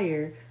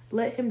require,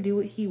 let him do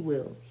what he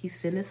will. He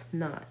sinneth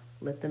not.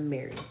 Let them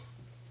marry.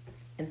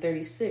 And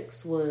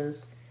 36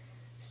 was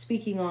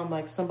speaking on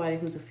like somebody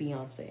who's a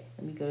fiance.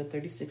 Let me go to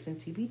 36 in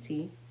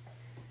TBT.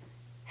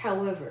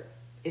 However,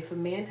 if a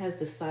man has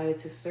decided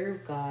to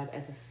serve God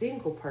as a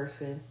single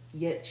person,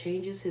 yet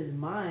changes his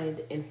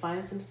mind and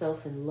finds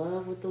himself in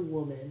love with a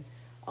woman,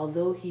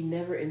 although he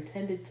never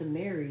intended to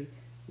marry,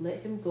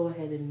 let him go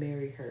ahead and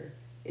marry her.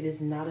 It is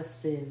not a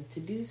sin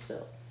to do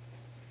so.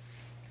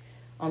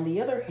 On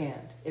the other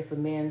hand, if a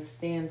man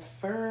stands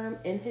firm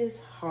in his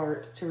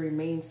heart to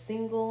remain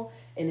single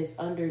and is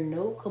under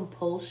no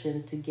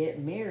compulsion to get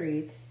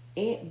married,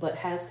 but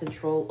has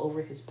control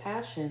over his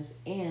passions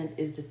and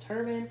is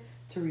determined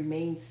to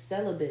remain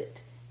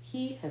celibate,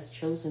 he has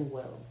chosen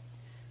well.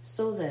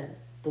 So then,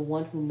 the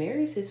one who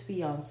marries his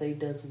fiancée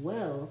does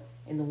well,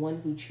 and the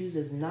one who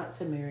chooses not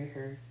to marry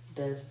her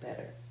does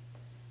better.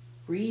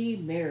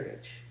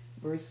 Remarriage,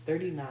 verse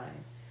 39.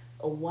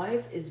 A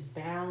wife is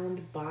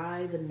bound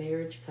by the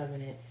marriage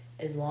covenant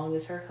as long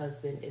as her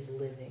husband is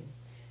living.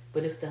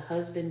 But if the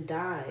husband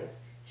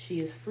dies, she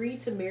is free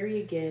to marry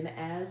again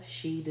as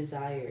she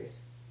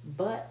desires.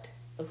 But,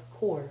 of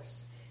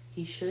course,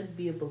 he should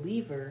be a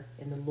believer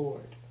in the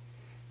Lord.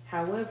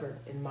 However,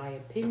 in my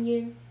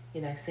opinion,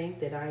 and I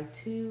think that I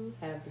too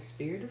have the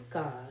Spirit of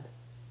God,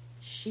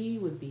 she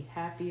would be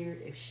happier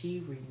if she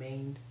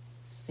remained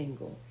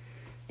single.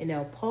 And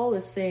now Paul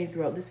is saying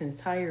throughout this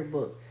entire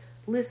book,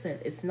 listen,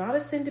 it's not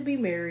a sin to be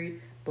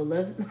married, but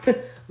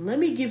let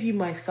me give you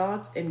my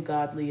thoughts and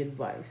godly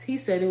advice. He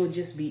said it would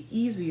just be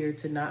easier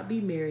to not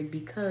be married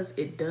because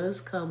it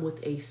does come with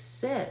a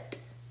set.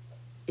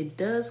 It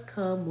does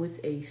come with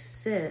a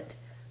set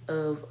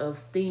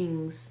of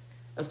things,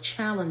 of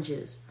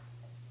challenges.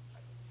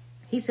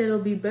 He said it'll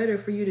be better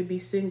for you to be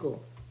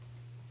single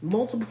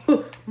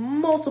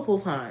multiple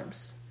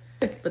times.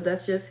 But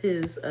that's just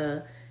his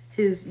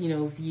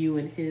view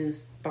and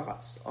his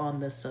thoughts on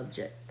the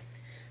subject.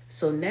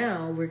 So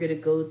now we're going to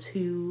go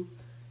to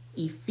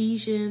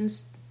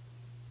Ephesians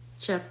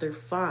chapter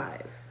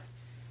 5.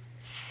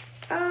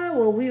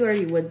 Well, we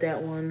already read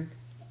that one.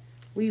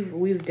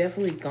 We've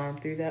definitely gone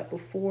through that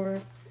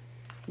before.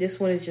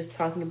 This one is just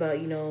talking about,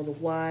 the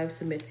wives,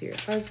 submit to your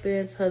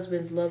husbands.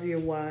 Husbands, love your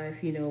wife,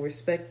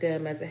 respect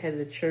them as a head of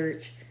the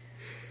church.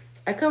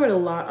 I covered a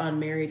lot on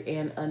married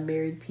and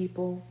unmarried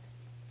people.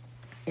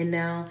 And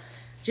now,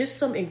 just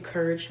some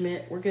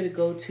encouragement. We're going to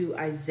go to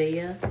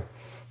Isaiah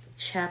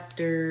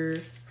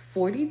chapter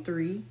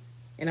 43,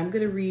 and I'm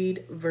going to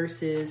read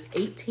verses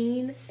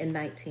 18 and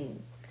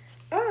 19.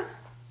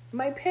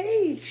 My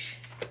page.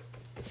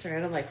 Sorry, I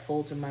don't like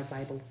folds in my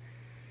Bible.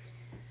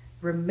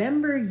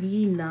 Remember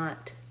ye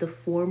not the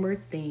former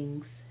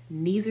things,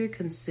 neither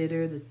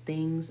consider the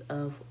things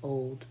of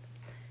old.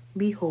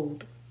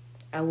 Behold,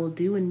 I will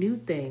do a new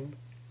thing.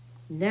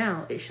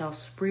 Now it shall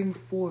spring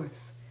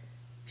forth.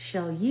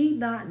 Shall ye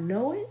not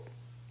know it?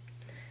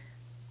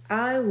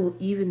 I will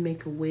even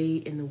make a way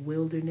in the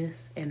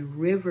wilderness and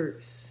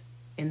rivers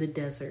in the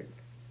desert.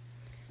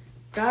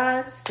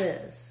 God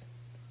says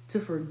to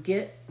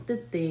forget the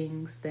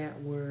things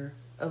that were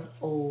of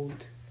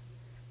old.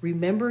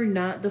 Remember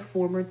not the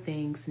former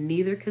things,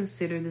 neither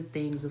consider the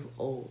things of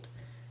old.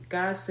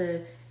 God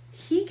said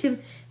he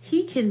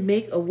can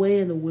make a way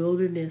in the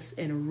wilderness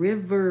and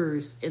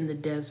rivers in the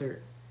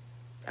desert.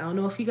 I don't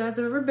know if you guys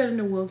have ever been in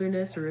the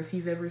wilderness or if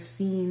you've ever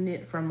seen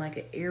it from like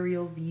an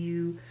aerial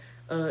view.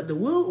 The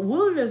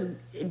wilderness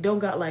don't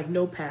got like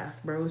no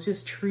path, bro. It's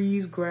just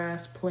trees,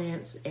 grass,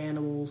 plants,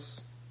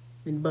 animals,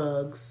 and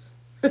bugs.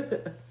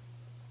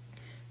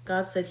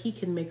 God said he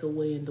can make a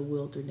way in the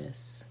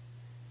wilderness.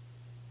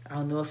 I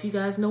don't know if you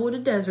guys know what a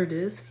desert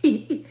is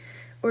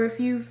or if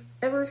you've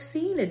ever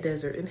seen a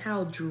desert and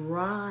how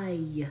dry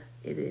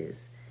it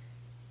is.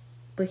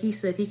 But he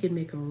said he can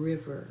make a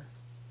river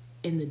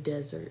in the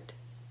desert.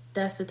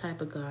 That's the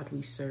type of God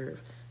we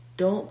serve.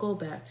 Don't go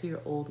back to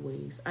your old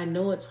ways. I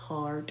know it's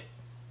hard,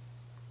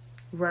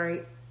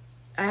 right?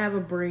 I have a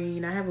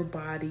brain, I have a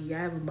body, I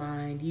have a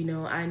mind. You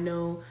know, I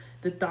know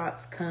the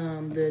thoughts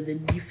come,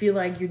 you feel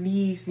like your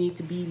needs need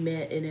to be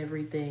met and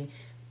everything.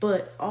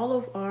 But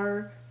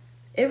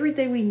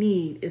everything we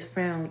need is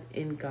found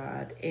in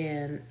God.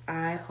 And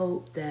I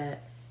hope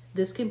that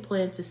this can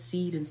plant a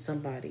seed in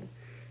somebody.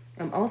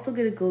 I'm also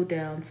going to go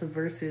down to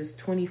verses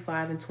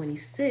 25 and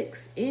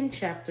 26 in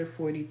chapter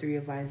 43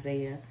 of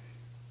Isaiah.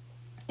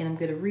 And I'm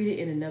going to read it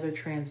in another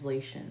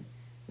translation.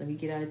 Let me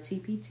get out of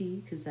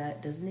TPT because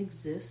that doesn't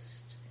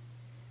exist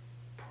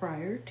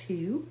prior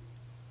to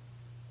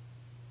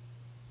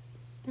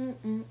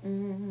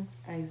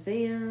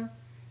Isaiah.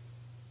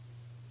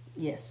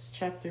 Yes,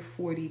 chapter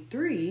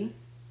 43,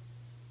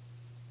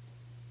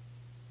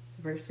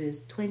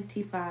 verses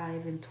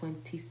 25 and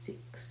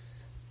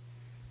 26.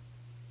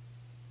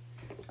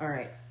 All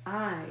right.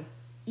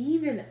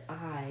 Even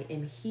I,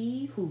 am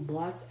he who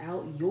blots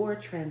out your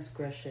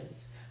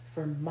transgressions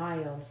for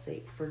my own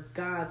sake, for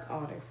God's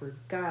honor, for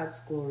God's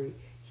glory.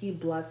 He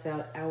blots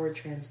out our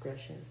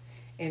transgressions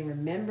and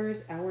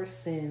remembers our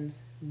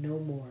sins no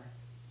more.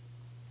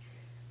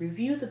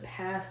 Review the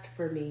past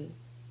for me.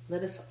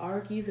 Let us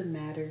argue the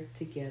matter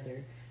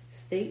together.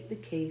 State the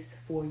case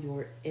for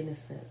your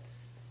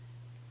innocence.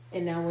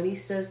 And now when he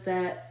says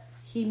that,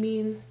 he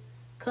means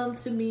come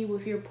to me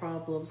with your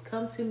problems.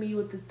 Come to me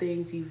with the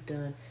things you've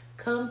done.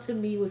 Come to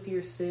me with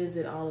your sins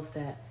and all of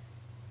that.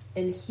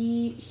 And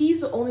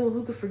he's the only one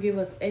who could forgive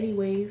us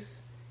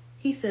anyways.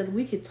 He said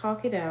we could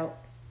talk it out.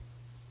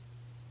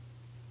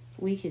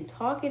 We can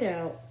talk it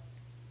out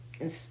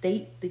and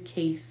state the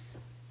case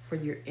for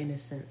your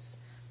innocence.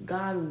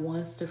 God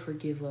wants to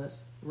forgive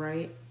us,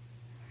 right?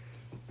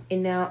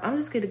 And now I'm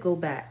just going to go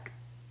back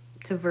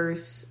to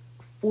verse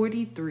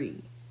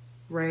 43,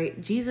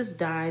 right? Jesus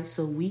died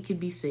so we could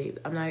be saved.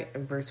 I'm not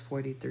in verse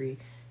 43.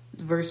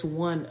 Verse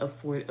 1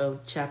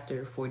 of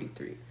chapter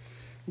 43.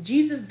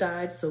 Jesus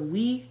died so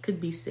we could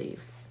be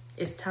saved.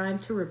 It's time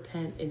to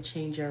repent and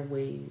change our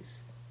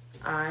ways.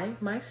 I,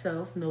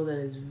 myself, know that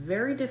it's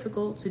very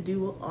difficult to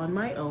do on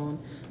my own,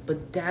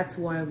 but that's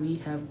why we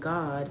have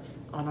God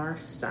on our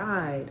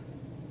side.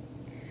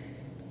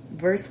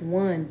 Verse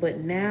 1, but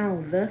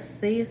now thus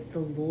saith the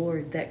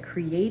Lord that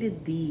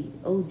created thee,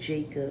 O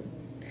Jacob,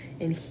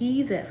 and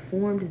he that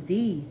formed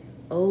thee,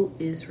 O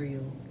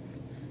Israel.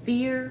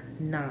 Fear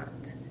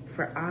not,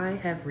 for I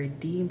have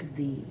redeemed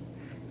thee.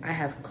 I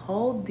have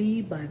called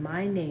thee by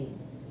my name.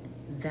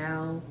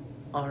 Thou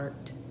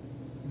art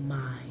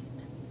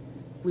mine.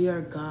 We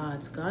are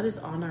God's. God is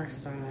on our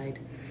side.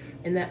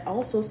 And that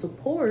also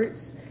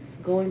supports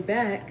going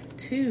back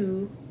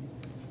to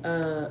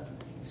 1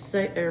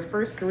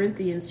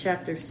 Corinthians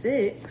chapter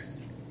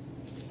 6.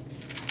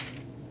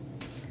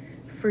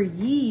 For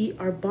ye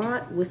are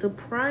bought with a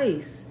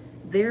price.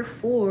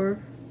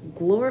 Therefore,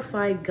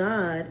 glorify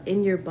God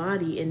in your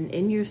body and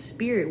in your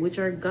spirit, which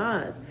are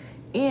God's.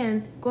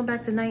 And going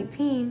back to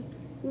 19,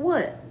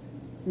 what?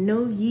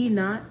 Know ye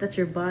not that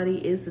your body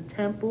is the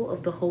temple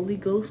of the Holy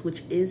Ghost,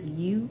 which is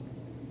you,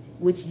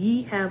 which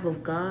ye have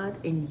of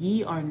God, and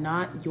ye are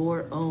not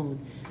your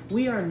own.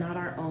 We are not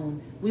our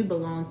own. We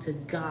belong to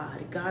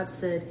God. God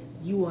said,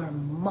 you are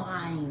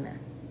mine.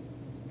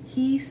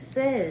 He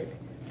said,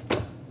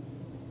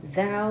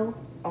 thou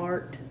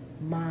art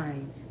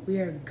mine. We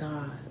are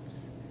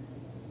God's.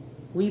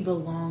 We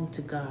belong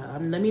to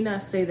God. Let me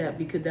not say that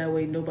because that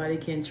way nobody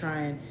can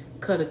try and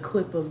cut a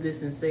clip of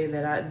this and say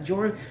that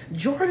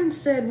Jordan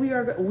said we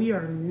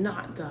are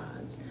not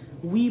God's.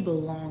 We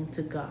belong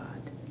to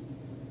God.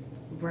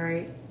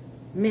 Right?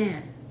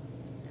 Man,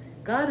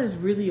 God is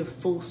really a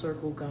full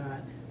circle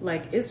God.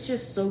 Like, it's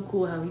just so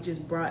cool how he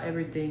just brought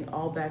everything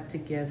all back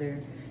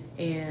together.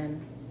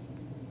 And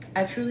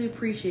I truly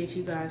appreciate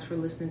you guys for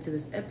listening to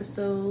this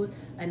episode.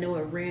 I know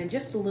it ran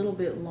just a little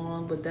bit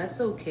long, but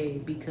that's okay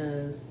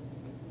because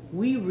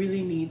We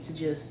really need to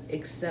just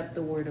accept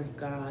the word of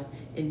God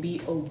and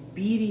be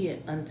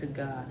obedient unto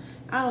God.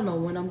 I don't know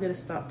when I'm going to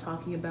stop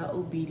talking about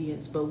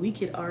obedience, but we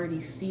can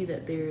already see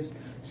that there's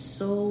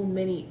so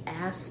many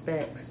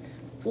aspects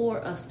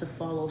for us to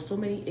follow, so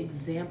many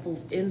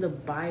examples in the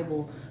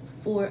Bible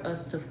for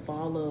us to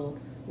follow.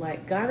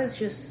 Like, God is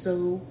just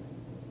so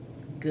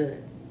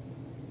good.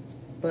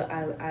 But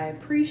I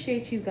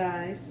appreciate you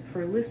guys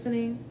for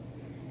listening.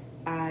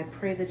 I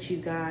pray that you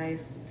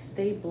guys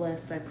stay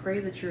blessed. I pray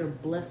that you're a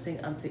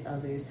blessing unto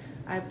others.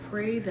 I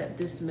pray that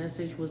this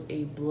message was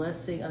a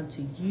blessing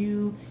unto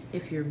you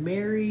if you're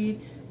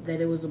married, that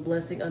it was a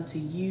blessing unto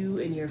you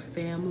and your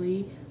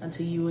family,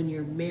 unto you and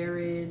your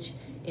marriage.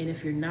 And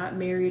if you're not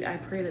married, I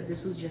pray that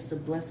this was just a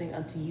blessing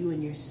unto you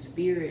and your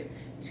spirit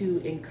to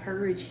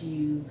encourage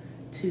you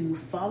to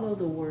follow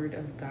the word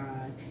of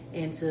God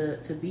and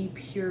to be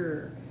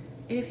pure.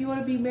 And if you want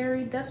to be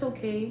married, that's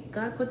okay.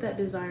 God put that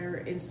desire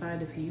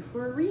inside of you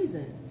for a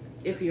reason.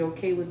 If you're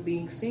okay with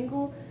being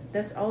single,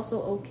 that's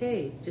also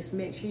okay. Just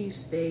make sure you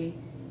stay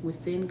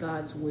within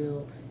God's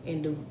will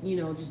and,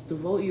 just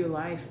devote your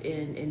life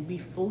and be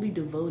fully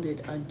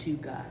devoted unto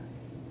God.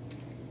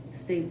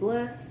 Stay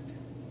blessed.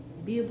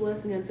 Be a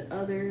blessing unto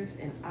others.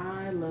 And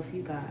I love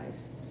you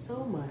guys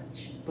so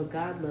much. But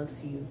God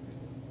loves you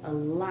a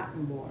lot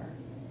more.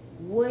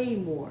 Way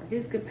more.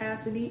 His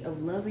capacity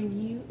of loving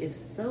you is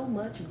so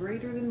much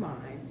greater than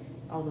mine.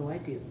 Although I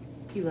do.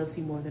 He loves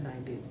you more than I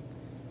do.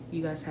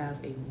 You guys have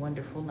a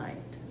wonderful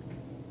night.